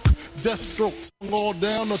best stroke. Death stroke, all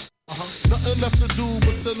down. Nothing left to do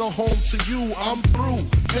but send her home to you. I'm through.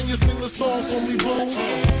 Can you sing the song for me, boo?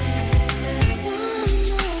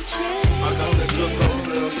 I got that good love,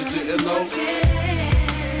 girl, you didn't know.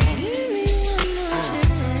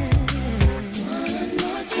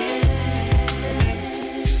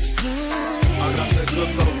 I got that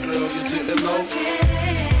good love, girl, you didn't know.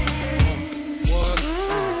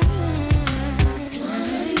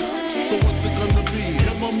 So what's it gonna be,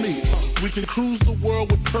 him or me? We can cruise the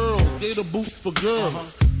world with pearls, gator boots for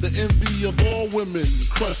girls. The envy of all women,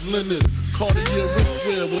 crushed linen, Cartier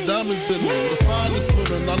wristwear with diamonds in them. The finest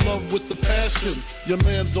women I love with the passion. Your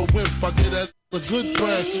man's a wimp, I get at the good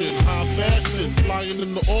thrashing. High fashion, flying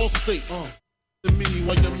in the all states. To me,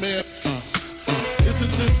 while your man.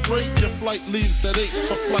 Isn't this great? Your flight leaves at 8,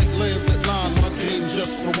 her flight lands at 9. My game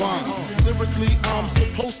just rewinds. Lyrically, I'm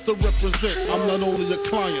supposed to represent. I'm not only a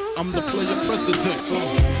client, I'm the player president.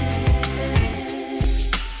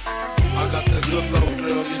 I got that good love,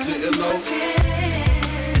 girl, you didn't know.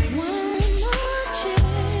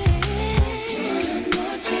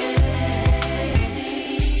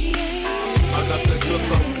 I got that good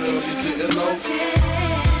love, girl, you didn't know.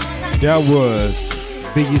 That was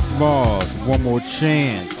Biggie Smalls, One More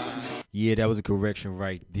Chance. Yeah, that was a correction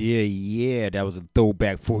right there. Yeah, that was a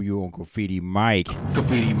throwback for you on Graffiti Mic.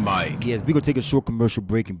 Graffiti Mic. Yes, we're going to take a short commercial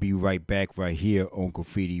break and be right back right here on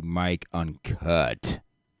Graffiti Mic Un-Cut.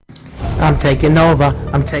 I'm taking over.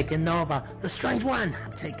 I'm taking over. The strange one.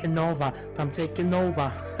 I'm taking over. I'm taking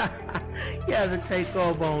over. Yeah, the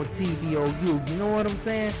takeover on TBOU. You know what I'm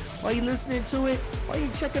saying? Are you listening to it? Are you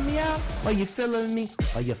checking me out? Are you feeling me?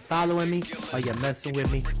 Are you following me? Are you messing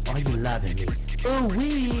with me? Are you loving me? Ooh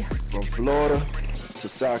wee. From Florida to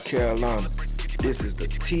South Carolina, this is the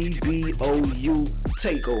TBOU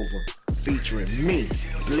takeover featuring me,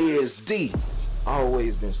 Blizz D.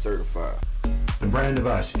 Always been certified. The Brand of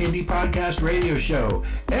Us Indie Podcast Radio Show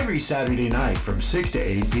every Saturday night from 6 to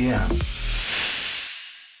 8 p.m.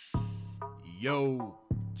 Yo,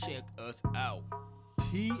 check us out.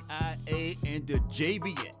 TIA and the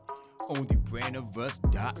JVN on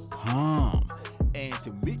thebrandofus.com. And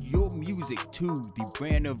submit your music to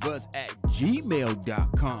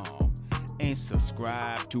thebrandofus@gmail.com. And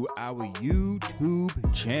subscribe to our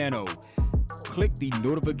YouTube channel. Click the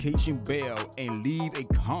notification bell and leave a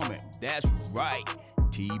comment. That's right.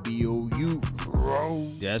 TBOU.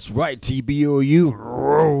 That's right,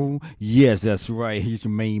 TBOU. Yes, that's right. Here's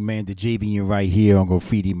your main man, the JVN, right here on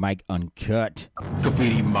Graffiti Mic Un-Cut.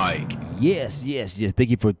 Graffiti Mic. Yes. Thank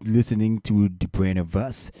you for listening to The Brand of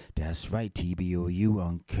Us. That's right, TBOU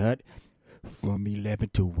Un-Cut. From 11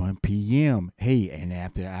 to 1 p.m. Hey, and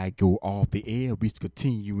after I go off the air, we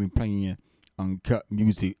continue playing uncut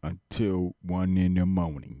music until 1 in the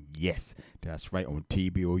morning. Yes, that's right, on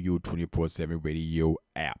TBOU 24/7 radio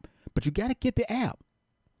app. But you got to get the app.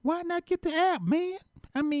 Why not get the app, man?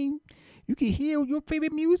 I mean, you can hear your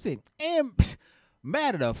favorite music. And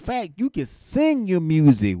matter of fact, you can sing your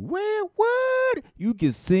music. Where, what? You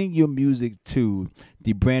can sing your music to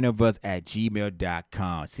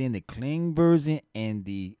thebrandofus@gmail.com. Send the clean version and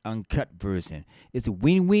the uncut version. It's a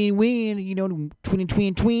win-win-win, you know, twin,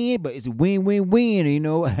 but it's a win-win-win, you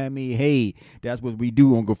know. I mean, hey, that's what we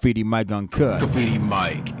do on Graffiti Mic Un-Cut. Graffiti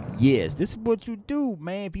Mic. Yes, this is what you do,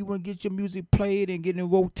 man. If you want to get your music played and get in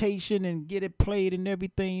rotation and get it played and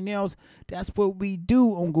everything else, that's what we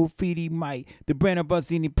do on Graffiti Mic, the Brand of Us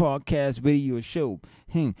Indie Podcast Radio Show.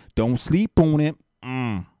 Don't sleep on it.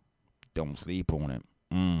 Don't sleep on it.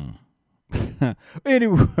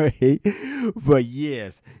 Anyway, but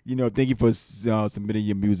yes, you know, thank you for submitting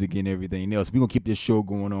your music and everything else. We're going to keep this show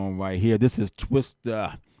going on right here. This is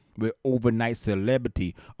Twista with Overnight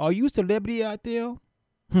Celebrity. Are you a celebrity out there?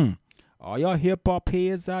 Are y'all hip-hop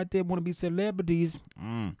heads out there want to be celebrities?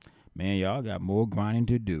 Man, y'all got more grinding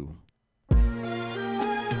to do.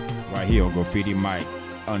 Right here on Graffiti Mic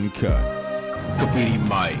Un-Cut. Graffiti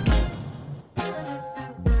Mic.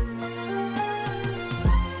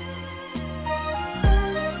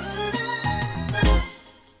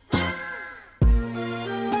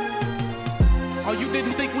 Oh, you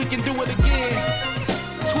didn't think we can do it again?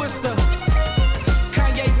 Twista,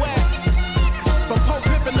 Kanye West, from Pope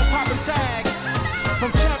Pippin to poppin' tags,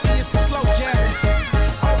 from champions to slow jamming.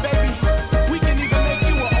 Oh, baby, we can even make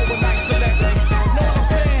you an overnight celebrity. Know what I'm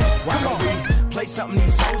saying? Come on. Play something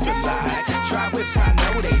these hoes are like. Try whips, I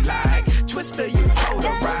know they like. Twista, you told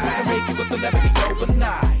her right. Make you a celebrity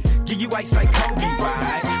overnight. Give you ice like Kobe,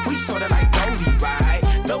 right? We sorta like Goldie, right?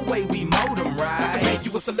 The way we mold them, right? Make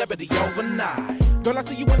you a celebrity overnight. Girl, I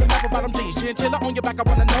see you in the map about them jeans. Chinchilla on your back, I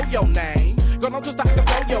wanna know your name. Girl, I'm just I can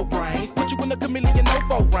blow your brains. Put you in the chameleon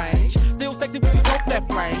no-fo range. Still sexy when you smoke that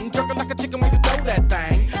flame. Jerking like a chicken when you throw that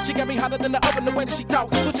thing. She got me hotter than the oven, the way that she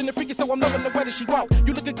talk. Switching the freaky, so I'm loving the way that she walk.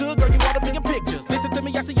 You looking good, girl, you ought to be in pictures. Listen to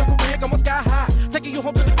me, I see your career going sky high. Taking you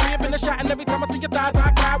home to the crib in a shot, and every time I see your thighs,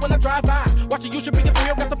 I cry when I drive by. Watching you should be a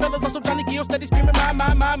thrill. Got the fellas on some Johnny Gill, steady screaming, my.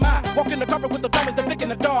 Walking the carpet with the diamonds, they're flicking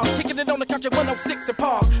the dog. Kicking it on the couch at 106 and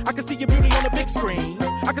Park. I can see your beauty on the big screen.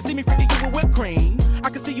 I can see me freaking you with whipped cream. I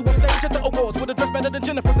can see you on stage at the awards with a dress better than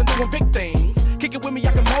Jennifer's and doing big things. Kick it with me,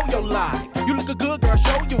 I can mold your life. You look a good girl,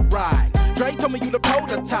 show you right. Dre told me you the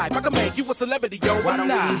prototype. I can make you a celebrity, yo. Why don't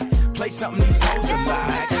we play something these hoes are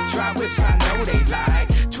like? Try whips, I know they like.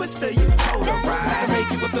 Twista, you told her right. I can make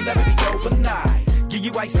you a celebrity overnight. Give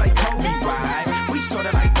you ice like Kobe, right? We sorta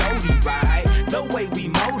like Goldie, right? The way we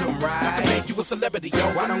mold them, right? I can make you a celebrity,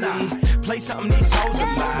 yo. Why don't we play something these hoes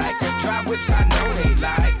are like? Try whips, I know they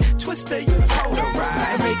like. Twista, you told her right.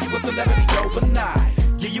 I can make you a celebrity overnight.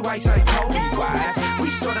 Give you ice like Kobe, right? We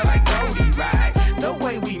sorta like Goldie, right? The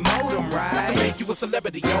way we mold them, right? I can make you a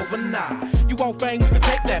celebrity overnight. You want fame, we can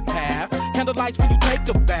take that path. Candlelights when you take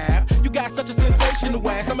a bath. You got such a sensational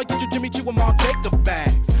ass. I'ma get you Jimmy Choo and Mark Jacob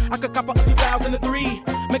bags. I could cop her a 2003.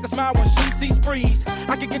 Make her smile when she sees sprees.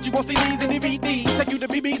 I could get you on CDs and DVDs. Take you to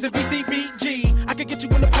BBs and BCBG. I could get you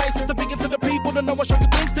in the places to begin to the people to know and show you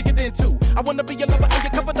things to get into. I wanna be your lover and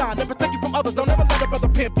your confidant and protect you from others. Don't ever let a brother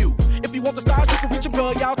pimp you. If you want the stars, you can reach him,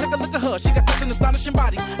 girl. Y'all take a look at her. She got such an astonishing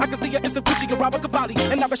body. I can see her in some Gucci and Robert Cavalli.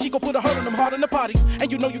 And now that she gon' put a hurt on them hard in the party.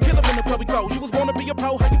 And you know you kill her in the club we go. You was born to be a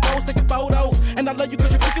pro, how you pose, taking photos. And I love you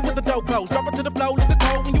cause you're freaking with the dope clothes. Drop it to the flow, looking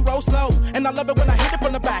cold when you roll slow. And I love it when I hit it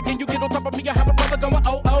from the back. And you get on top of me, I have a brother going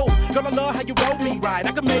oh. Girl, I love how you roll me right.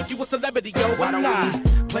 I can make you a celebrity, yo. Why don't we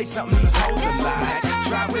play something these hoes are like?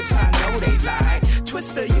 Try whips, I know they like.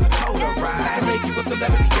 Twista, you told her right. I can make you a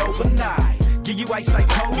celebrity overnight. Give you ice like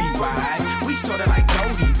Kobe, right? We sorta like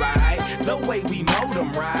Goldie, right? The way we mold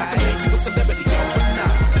them, right? I can make you a celebrity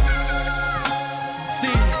overnight.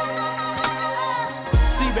 See,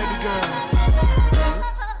 baby girl.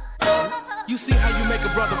 You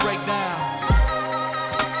your brother break down,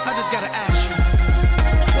 I just gotta ask you,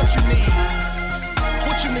 what you need?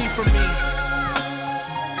 What you need from me?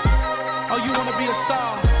 Oh, you wanna be a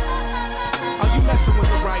star? Oh, you messing with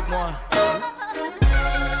the right one.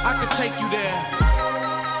 I can take you there.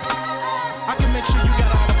 I can make sure you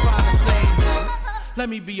got all the finest things. Let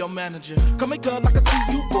me be your manager. Come here, girl, I can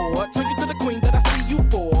see you bored. Take you to the queen that I see you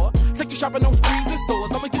for. Take you shopping on sprees and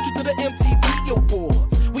stores. I'ma get you to the MTV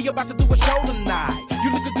Awards. We about to do a show tonight. You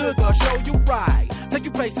lookin' good, girl, show you right. Take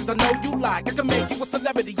you places I know you like. I can make you a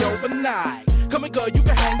celebrity overnight. Come here, girl, you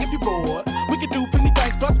can hang if you're bored. We can do plenty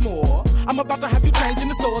things plus more. I'm about to have you change in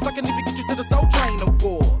the stores. I can even get you to the Soul Train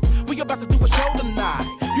Awards. We about to do a show tonight.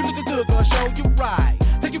 You lookin' good, girl, show you right.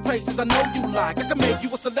 Take you places I know you like. I can make you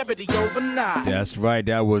a celebrity overnight. That's right.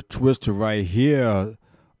 That was Twister right here.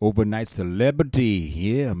 Overnight celebrity.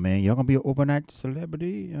 Yeah, man. Y'all gonna be an overnight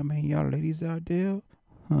celebrity? I mean, y'all ladies out there?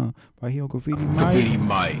 Huh. Right here on Graffiti Mic. Graffiti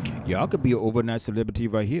Mic. Y'all could be an overnight celebrity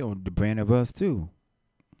right here on the Brand of Us, too.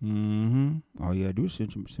 All you gotta do is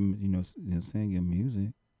sing your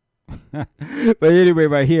music. But anyway,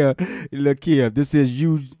 right here, look here. This is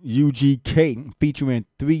UGK featuring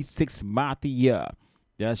 3-6 Mafia.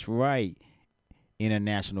 That's right.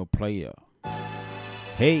 International player.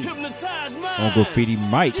 Hey, on Graffiti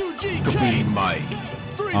Mic. Graffiti Mic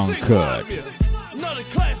Un-Cut. Another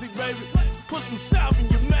classic, baby. Put some south in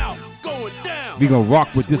your mouth. Going down. We gonna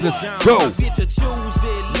rock with this. Let's go. Get to choose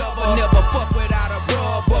it, lover. Never fuck without a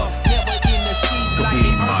rubber. Never in the seats like it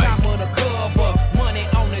on top of the cover. Money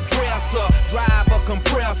on the dresser. Drive a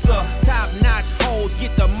compressor. Top notch hoes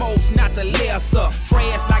get the most, not the lesser.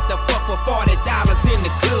 Trash like the fuck for $40 in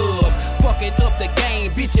the club. Fucking up the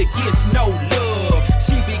game, bitch, it gets no love.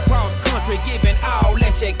 She be cross country, giving all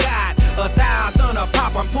that she got. 1,000 a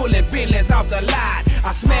pop, I'm pulling billions off the lot.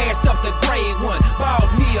 I smashed up the gray one,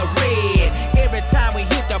 bought me a red. Every time we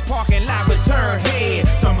hit the parking lot, we turn head.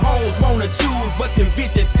 Some hoes wanna choose, but them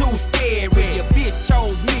bitches too scary. Your bitch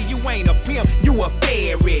chose me, you ain't a pimp, you a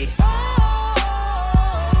fairy.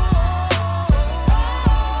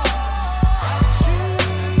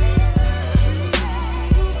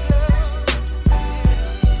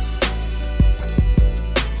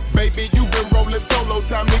 Baby, you been rolling solo,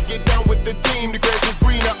 time to get down with the team. The grass is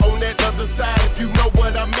greener on that other side. If you know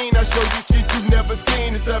what I mean, I show you shit you never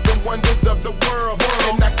seen. The 7 wonders of the world.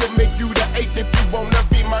 And I can make you the 8th if you wanna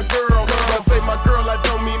be my girl. When I say my girl, I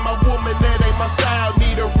don't mean my woman, that ain't my style.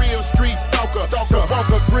 Need a real street stalker,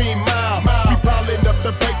 walk a green mile. We piling up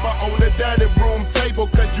the paper on the dining room table,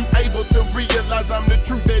 cause you able to realize I'm the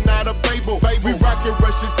truth and not a fable. We rockin'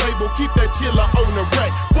 Russian sable, keep that chiller on the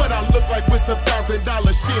rack. What I look like with some $1,000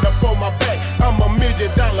 shit up on my back. I'm $1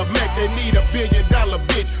 million Mac, they need $1 billion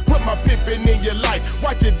bitch. Put my pimpin' in your life,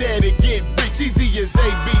 watch your daddy get rich. Easy as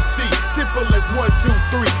ABC, simple as 1, 2,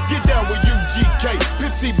 3. Get down with UGK,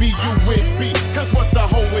 Pimp TBOU with B. Cause what's a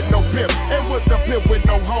hoe with no pimp, and what's a pimp with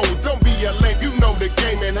no hoes? Don't be a lame, you know the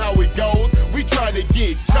game and how it goes. We try to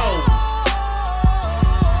get chose.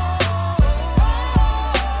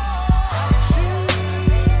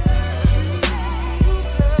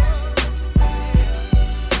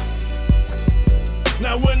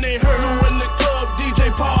 Now when they heard who in the club,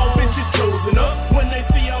 DJ Paul, bitches chosen up. When they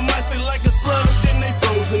see I'm icy like a slug, then they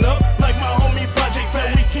frozen up. Like my homie Project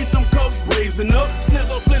Pat, we keep them cups raising up.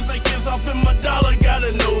 Snizzle flizz they kiss off in my dollar,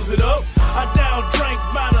 gotta nose it up. I down drank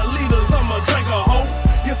by the leaders, I'm a drinker hoe.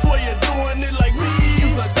 You swear you're doing it like me,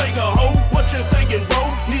 you's a thinker hoe. What you thinking, bro?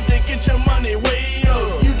 Need to get your money way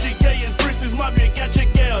up. UGK and Princess Mafia got your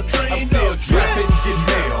gal trained up. I'm still trapping, get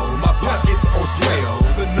mail, my pockets on swell.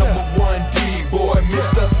 The #1 D-boy,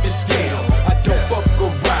 Mr. Fish Scale. I don't fuck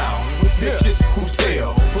around with snitches who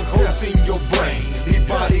tell. Put holes in your brain, leave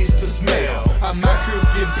bodies to smell. I'm out here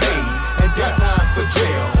getting paid, and got time for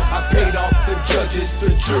jail. I paid off the judges, the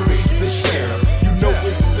juries, the sheriff. You know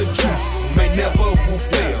it's the juice, may never will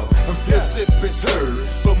fail. I'm still sipping serve,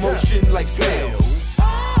 slow motion like snails.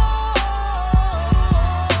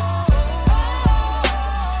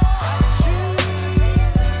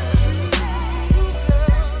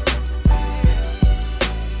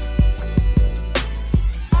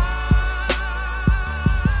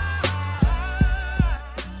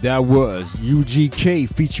 That was UGK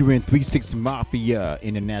featuring 3-6 Mafia,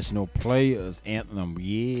 International Players Anthem.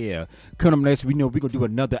 Yeah. Coming up next, we know we're going to do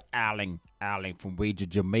another Allen from Wager,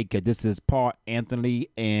 Jamaica. This is Paul Anthony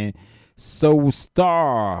and Soul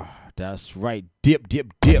Star. That's right. Dip,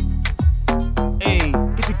 dip, dip. Hey,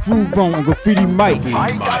 get your groove on Graffiti Mic.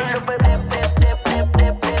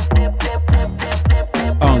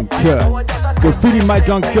 Un-Cut. Graffiti Mic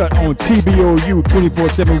Un-Cut on TBOU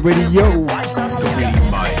 24/7 radio. Graffiti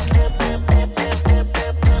Mic.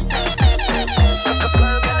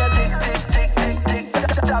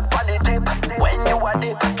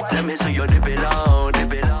 me see you dip it low,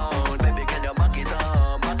 dip it low. Baby, can you back it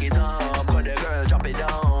up, back it up? Got the girl, drop it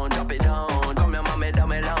down, drop it down. Come here, mommy, down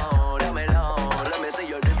me low, down me low. Let me see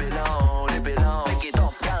you dip it low, dip it low. Pick it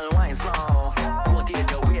up, girl, wine slow. Rotate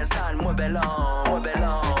your waist and move it low, move it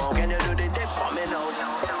low. Can you do the dip for me now?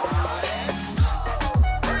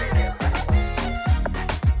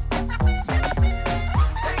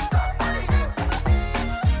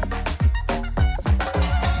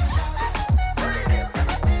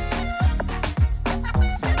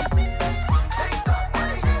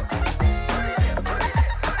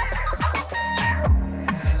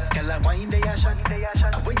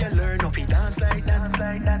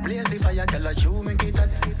 Blaze the fire, tell us you make it hot.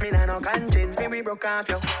 Me nah no conscience, me we broke off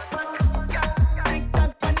you. Tick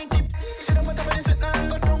tock on the tip. See the bottom of the set now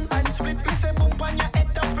and go down and split. Me say boom on your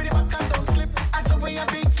head, top spin it back and don't slip. I saw where you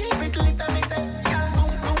be, keep it lit and me say, girl,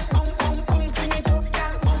 boom, boom, boom, boom, boom, fling it up,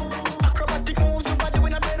 girl, boom. Acrobatic moves you body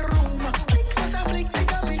in a bedroom. Click, pass a flick,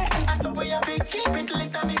 take a flick. I saw where you be, keep it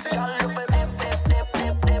lit and me say, girl, you be dip, dip, dip,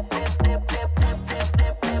 dip, dip, dip, dip, dip, dip, dip,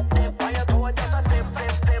 dip, dip, dip. Why you do it just a dip,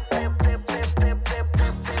 dip, dip, dip, dip, dip, dip, dip, dip,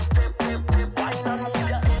 dip, dip, dip. Wine and move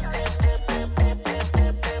your hip, hip, hip, hip, hip,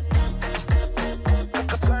 hip, hip, hip, hip, hip,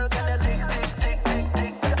 hip. Girl, can you tick, tick, tick, tick,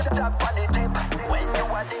 tick, tap on the dip when you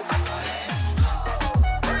a dip.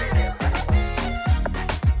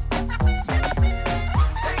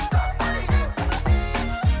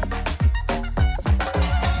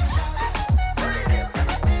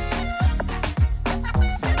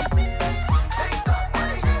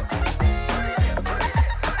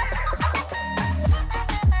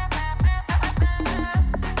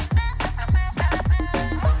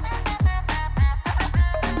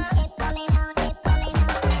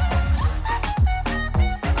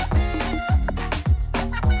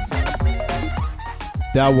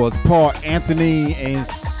 That was Paul Anthony and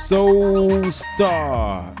Soul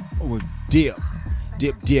Star with Dip.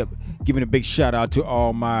 Giving a big shout out to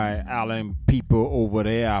all my island people over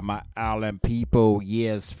there. My island people,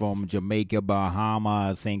 yes, from Jamaica,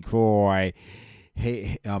 Bahamas, St. Croix,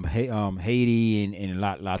 Haiti, and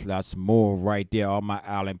lots more right there. All my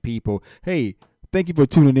island people. Hey, thank you for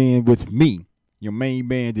tuning in with me, your main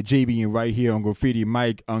man, the JV, right here on Graffiti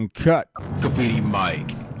Mic Un-Cut. Graffiti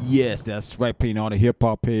Mic. Yes, that's right. Playing all the hip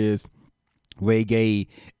hop is reggae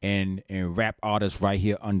and rap artists right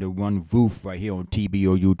here under one roof right here on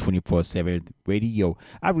TBOU 24/7 radio.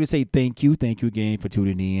 I really say thank you again for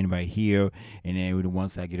tuning in right here. And then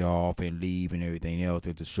once I get off and leave and everything else,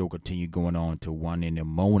 the show continue going on to 1 in the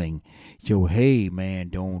morning. So hey man,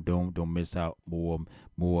 don't miss out more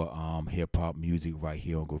hip hop music right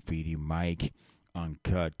here on Graffiti Mic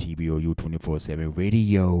Un-Cut, TBOU 24/7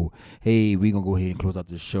 radio. Hey, we're gonna go ahead and close out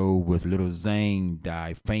the show with Little Zane,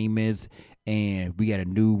 Die Famous, and we got a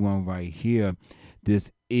new one right here.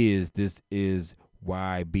 This is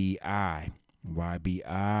YBI,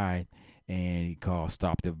 and called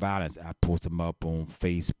Stop the Violence. I post them up on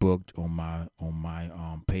Facebook on my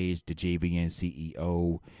page, the JVN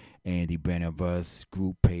CEO and the Brand of Us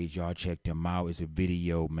group page. Y'all check them out. It's a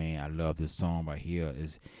video, man. I love this song right here.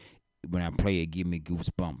 When I play it, give me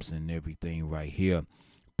goosebumps and everything right here.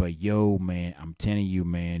 But yo, man, I'm telling you,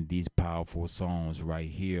 man, these powerful songs right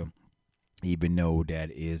here, even though that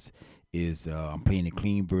is I'm playing the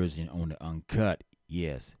clean version on the uncut,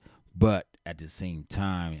 yes. But at the same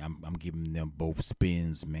time, I'm giving them both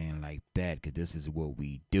spins, man, like that, because this is what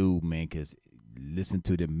we do, man, because listen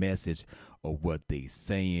to the message of what they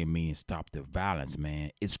saying, mean stop the violence, man.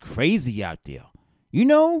 It's crazy out there. You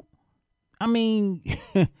know? I mean...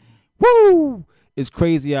 Woo! It's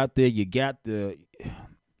crazy out there. You gotta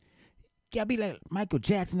be like Michael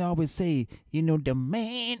Jackson always say, you know, the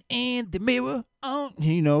man in the mirror.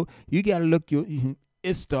 You know, you gotta look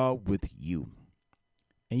it start with you.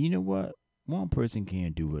 And you know what? One person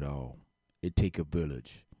can't do it all. It take a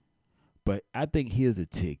village. But I think here's a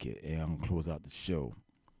ticket, and I'm gonna close out the show.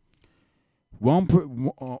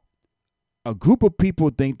 A group of people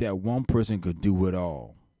think that one person could do it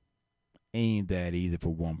all. Ain't that easy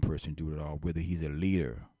for one person to do it all, whether he's a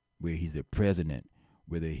leader, whether he's a president,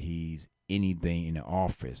 whether he's anything in the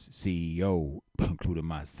office, CEO, including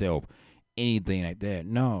myself, anything like that.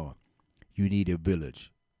 No, you need a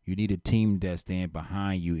village. You need a team that stand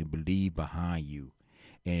behind you and believe behind you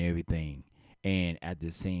and everything. And at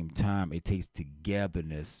the same time, it takes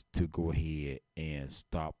togetherness to go ahead and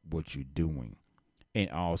stop what you're doing and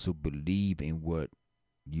also believe in what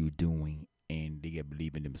you're doing. And they get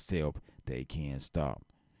believe in themselves, they can't stop.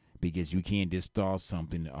 Because you can't just start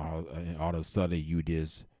something all of a sudden you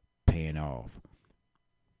just paying off.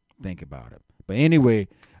 Think about it. But anyway,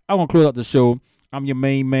 I want to close out the show. I'm your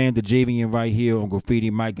main man, the Javian, right here on Graffiti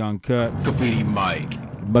Mic Uncut. Graffiti Mic.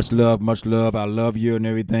 Much love, much love. I love you and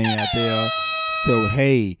everything out there. So,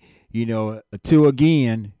 hey, you know, until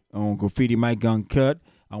again on Graffiti Mic Uncut,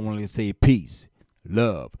 I want to say peace,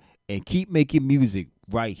 love, and keep making music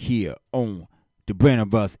right here on the Brand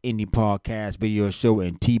of Us Indie Podcast Radio Show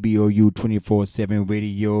and TBOU 24/7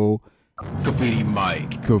 Radio. Graffiti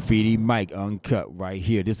Mic. Graffiti Mic Uncut right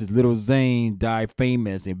here. This is Little Zane, Die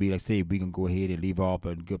Famous, and be like, say, we can go ahead and leave off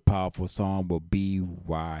a good, powerful song with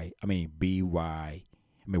YBI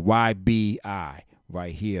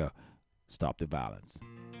right here. Stop the violence.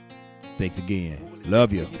 Thanks again.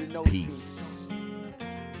 Love you. Peace.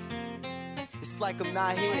 It's like I'm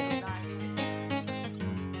not here.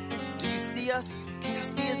 Do you see us? Can you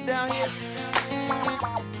see us down here?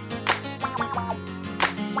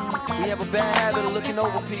 We have a bad habit of looking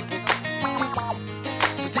over people.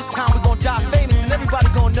 But this time we're gonna die famous and everybody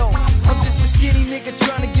gonna know. I'm just a skinny nigga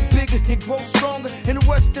trying to get bigger and grow stronger. In a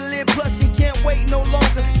rush to live plush and can't wait no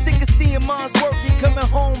longer. Sick of seeing mom's working, coming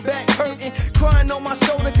home back hurting. Crying on my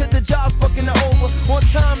shoulder cause the job's fucking her over. On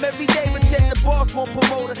time every day, but yet the boss won't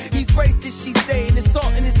promote her. He's racist, she say, and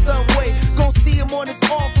insulting in some way. Gon' see him on his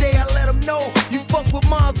off day, I let him know. You fuck with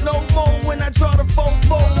moms no more when I draw the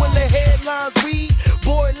fofo. When the headlines read,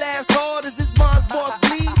 boy laughs hard as his mom's boss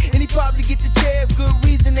bleed. And he probably get the chair if good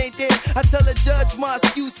reason ain't there. I tell a judge my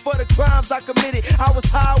excuse for the crimes I committed. I was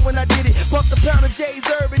high when I did it. Puffed a pound of J's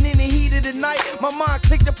Urban in the heat of the night. My mind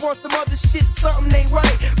clicked up on some other shit, something ain't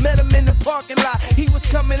right. Met him in the parking lot. He was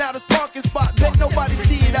coming out his parking spot. Bet nobody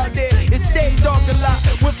see it out there. It stayed dark a lot.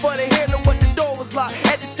 Went for the handle, but the door was locked.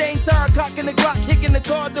 At the same time, cocking the Glock, kicking the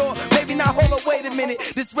car door. Maybe not, hold up, wait a minute.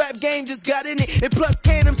 This rap game just got in it. And plus,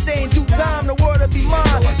 can't him saying due time, the world will be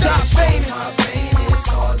mine. Die famous. It's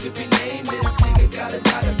hard to be nameless. Nigga gotta be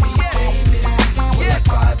famous. Yeah. If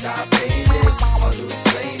I die famous, hard to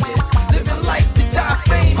explain this. Living life to die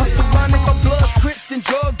famous. I'm surrounded by blood, crits, and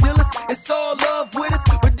drug dealers. It's all love with us,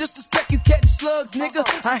 but disrespect you catch slugs, nigga.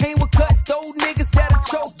 I hang with cutthroat niggas that'll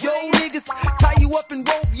choke yo niggas. Tie you up and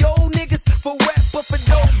rope yo niggas. For rap or for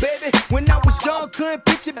dope, baby. When I was young, couldn't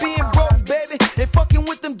picture being broke, baby. And fucking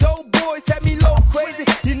with them dope boys had me low crazy.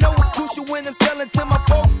 You know it's crucial when I'm selling to my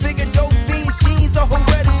folk figure. Dope fiends, jeans are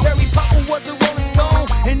hereditary. Papa was a Rolling Stone,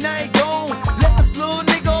 and I ain't gone. Left this little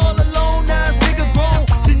nigga all alone, now this nigga grown.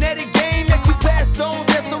 Genetic game that you passed on.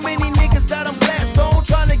 There's so many niggas that I'm blast on,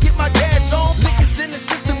 trying to get my cash on. Liquors in the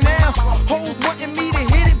system now. Hoes wanting me to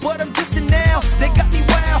hit it, but I'm dissing now. They got me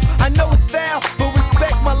wild, I know it's foul, but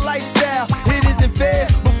respect my lifestyle. It isn't fair,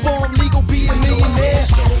 before I'm legal, be a millionaire.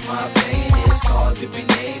 Show my pain, it's hard to be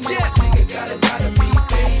nameless. Yeah. Nigga gotta be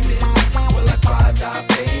famous. Will I cry, die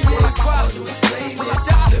famous? Hard to explain this.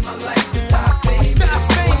 Live my life to die famous.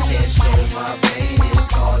 Can't show my pain,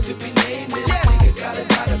 it's hard to be nameless. Yeah. Nigga gotta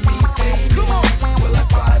be famous. Will I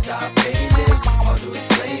cry, die famous? Hard to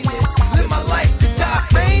explain this. Live my life to die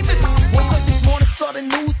famous. Woke up this morning, saw the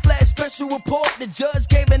news flash, special report. The judge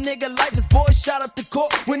gave a nigga life, his boy shot up the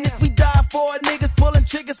court. When this we die for, niggas pulling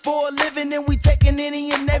triggers for a living, and we taking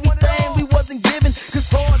any and everything we wasn't given. Cause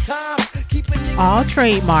hard times keeping niggas. All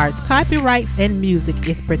trademarks, copyrights, and music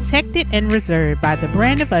is protected and reserved by the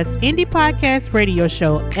Brand of Us Indie Podcast Radio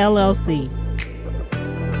Show, LLC.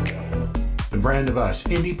 The Brand of Us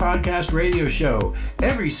Indie Podcast Radio Show,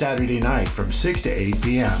 every Saturday night from 6 to 8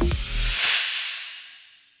 p.m.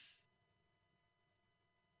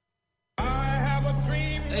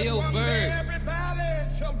 Hey, yo, Bird. Every valley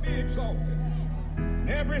shall be exalted.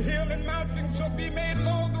 Every hill and mountain shall be made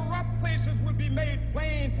low. The rough places will be made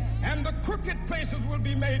plain, and the crooked places will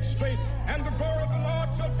be made straight. And the glory of the Lord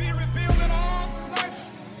shall be revealed, and all flesh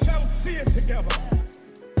shall see it together.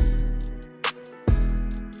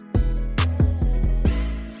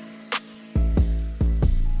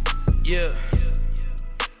 Yeah.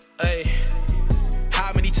 Hey.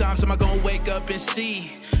 How many times am I gonna wake up and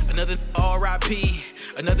see another R.I.P.,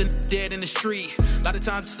 another dead in the street? A lot of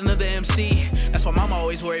times it's another MC. That's why mama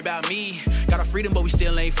always worry about me. Got our freedom, but we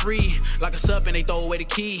still ain't free. Lock us up and they throw away the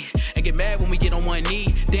key. And get mad when we get on one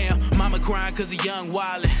knee. Damn, mama crying cause of young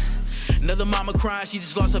wildin'. Another mama crying, she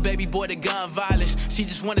just lost her baby boy to gun violence. She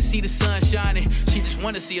just wanna see the sun shining. She just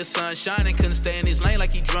wanna see her son shining. Couldn't stay in his lane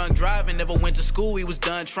like he drunk driving. Never went to school, he was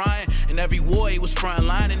done trying. In every war, he was front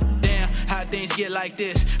lining. Damn, how things get like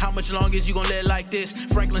this? How much longer is you gonna live like this?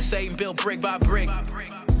 Franklin Satan built brick by brick.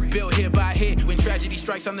 Built hit by hit. When tragedy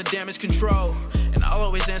strikes, I'm the damage control. And I'll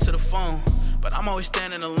always answer the phone, but I'm always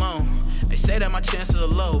standing alone. They say that my chances are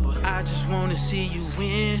low, but I just wanna see you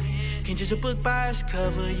win. Can't judge a book by its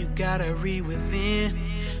cover, you gotta read within.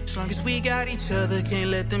 As long as we got each other, can't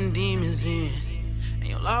let them demons in. And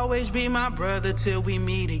You'll always be my brother till we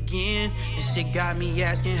meet again. This shit got me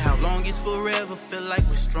asking how long is forever. Feel like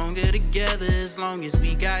we're stronger together as long as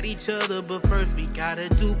we got each other. But first we gotta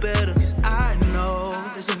do better, cause I know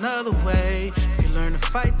there's another way. If you learn to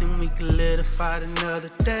fight, then we can live to fight another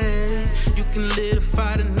day. You can live to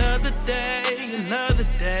fight another day, another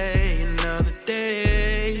day, another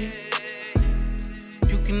day.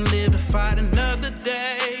 You can live to fight another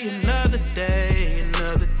day, another day,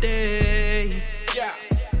 another day. Yeah,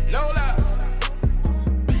 no lie.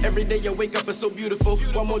 Every day I wake up is so beautiful.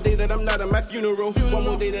 One more day that I'm not at my funeral. One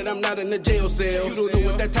more day that I'm not in a jail cell. You don't know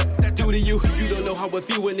what that type do to you. You don't know how it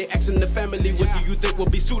feel when they asking the family what do you think will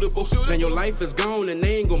be suitable. Man, your life is gone and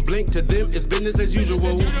they ain't gonna blink. To them it's business as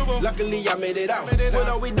usual. Luckily I made it out. What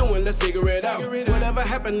are we doing? Let's figure it out. Whatever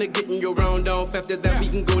happened to getting your round off? After that we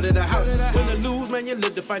can go to the house. Win or lose, man, you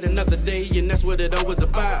live to fight another day, and that's what it always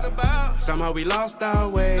about. Somehow we lost our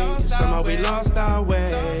way. Somehow we lost our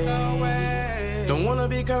way. Don't wanna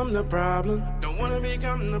become the problem. Don't wanna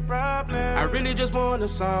become the problem. I really just wanna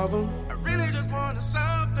solve them. I really just wanna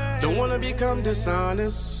solve them. Don't wanna become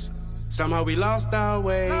dishonest. Somehow we lost our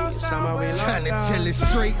way. Somehow we lost our way. Trying to tell it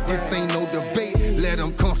straight, this ain't no debate. Let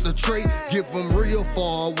them concentrate, give them real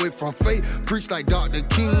far away from fate. Preach like Dr.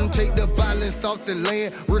 King, take the violence off the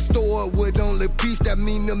land. Restore it with only peace, that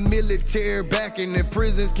mean the military backing and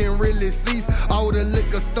prisons can really cease. All the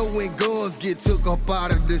liquor store and guns get took up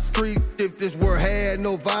out of the street. If this world had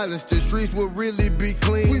no violence, the streets would really be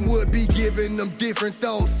clean. We would be giving them different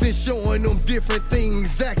thoughts and showing them different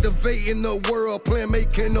things. Activating the world plan,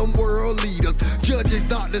 making them world leaders, judges,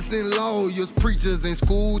 doctors, and lawyers, preachers, and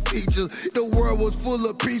school teachers. The world was full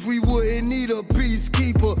of peace, we wouldn't need a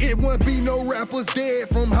peacekeeper. It wouldn't be no rappers dead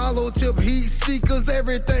from hollow tip heat seekers.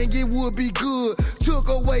 Everything, it would be good. Took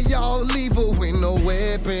away y'all lever with no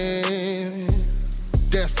weapon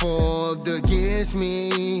that's formed against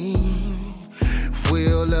me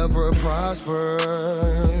will ever prosper.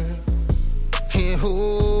 And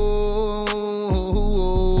who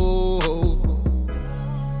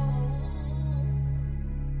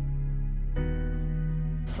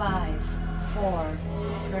 5, 4,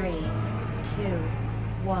 3, 2,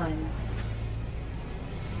 1.